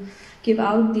able to give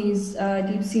out these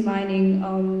deep sea mining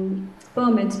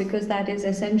permits, because that is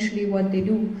essentially what they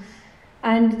do.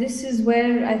 And this is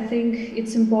where I think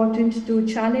it's important to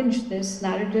challenge this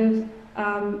narrative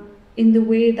in the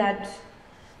way that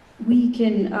we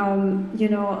can,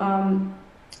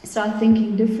 start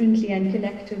thinking differently and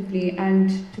collectively,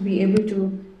 and to be able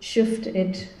to shift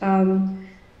it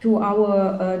to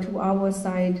our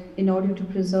side in order to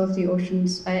preserve the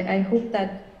oceans. I hope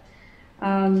that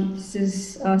this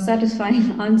is a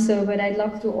satisfying answer, but I'd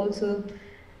love to also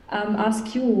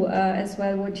ask you as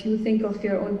well what you think of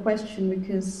your own question,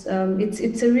 because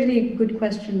it's a really good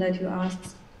question that you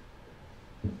asked.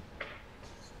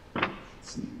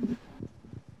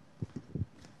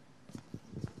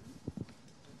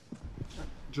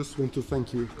 Just want to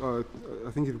thank you. I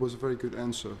think it was a very good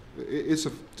answer. It's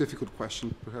a difficult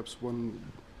question, perhaps one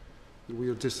we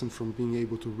are distant from being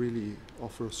able to really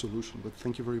offer a solution, but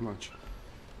thank you very much.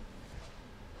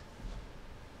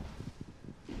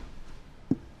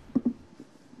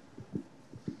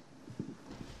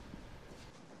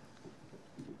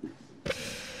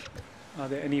 Are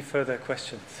there any further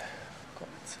questions?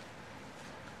 Comments?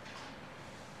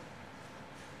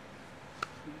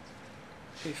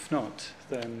 If not,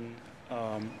 then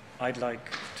I'd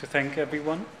like to thank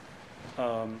everyone,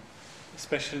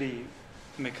 especially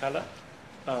Mekhala,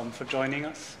 for joining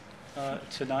us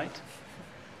tonight,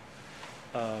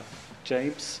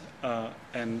 James,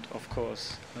 and of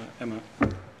course Emma.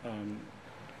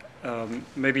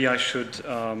 Maybe I should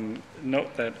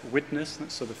note that Witness,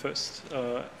 so the first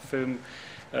film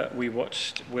we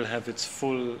watched, will have its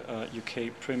full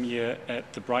UK premiere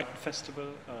at the Brighton Festival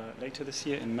later this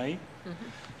year in May.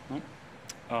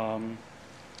 Mm-hmm.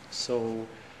 So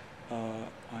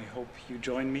I hope you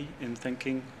join me in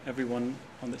thanking everyone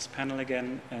on this panel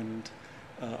again, and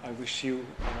I wish you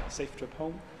a safe trip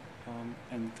home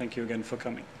And thank you again for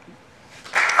coming.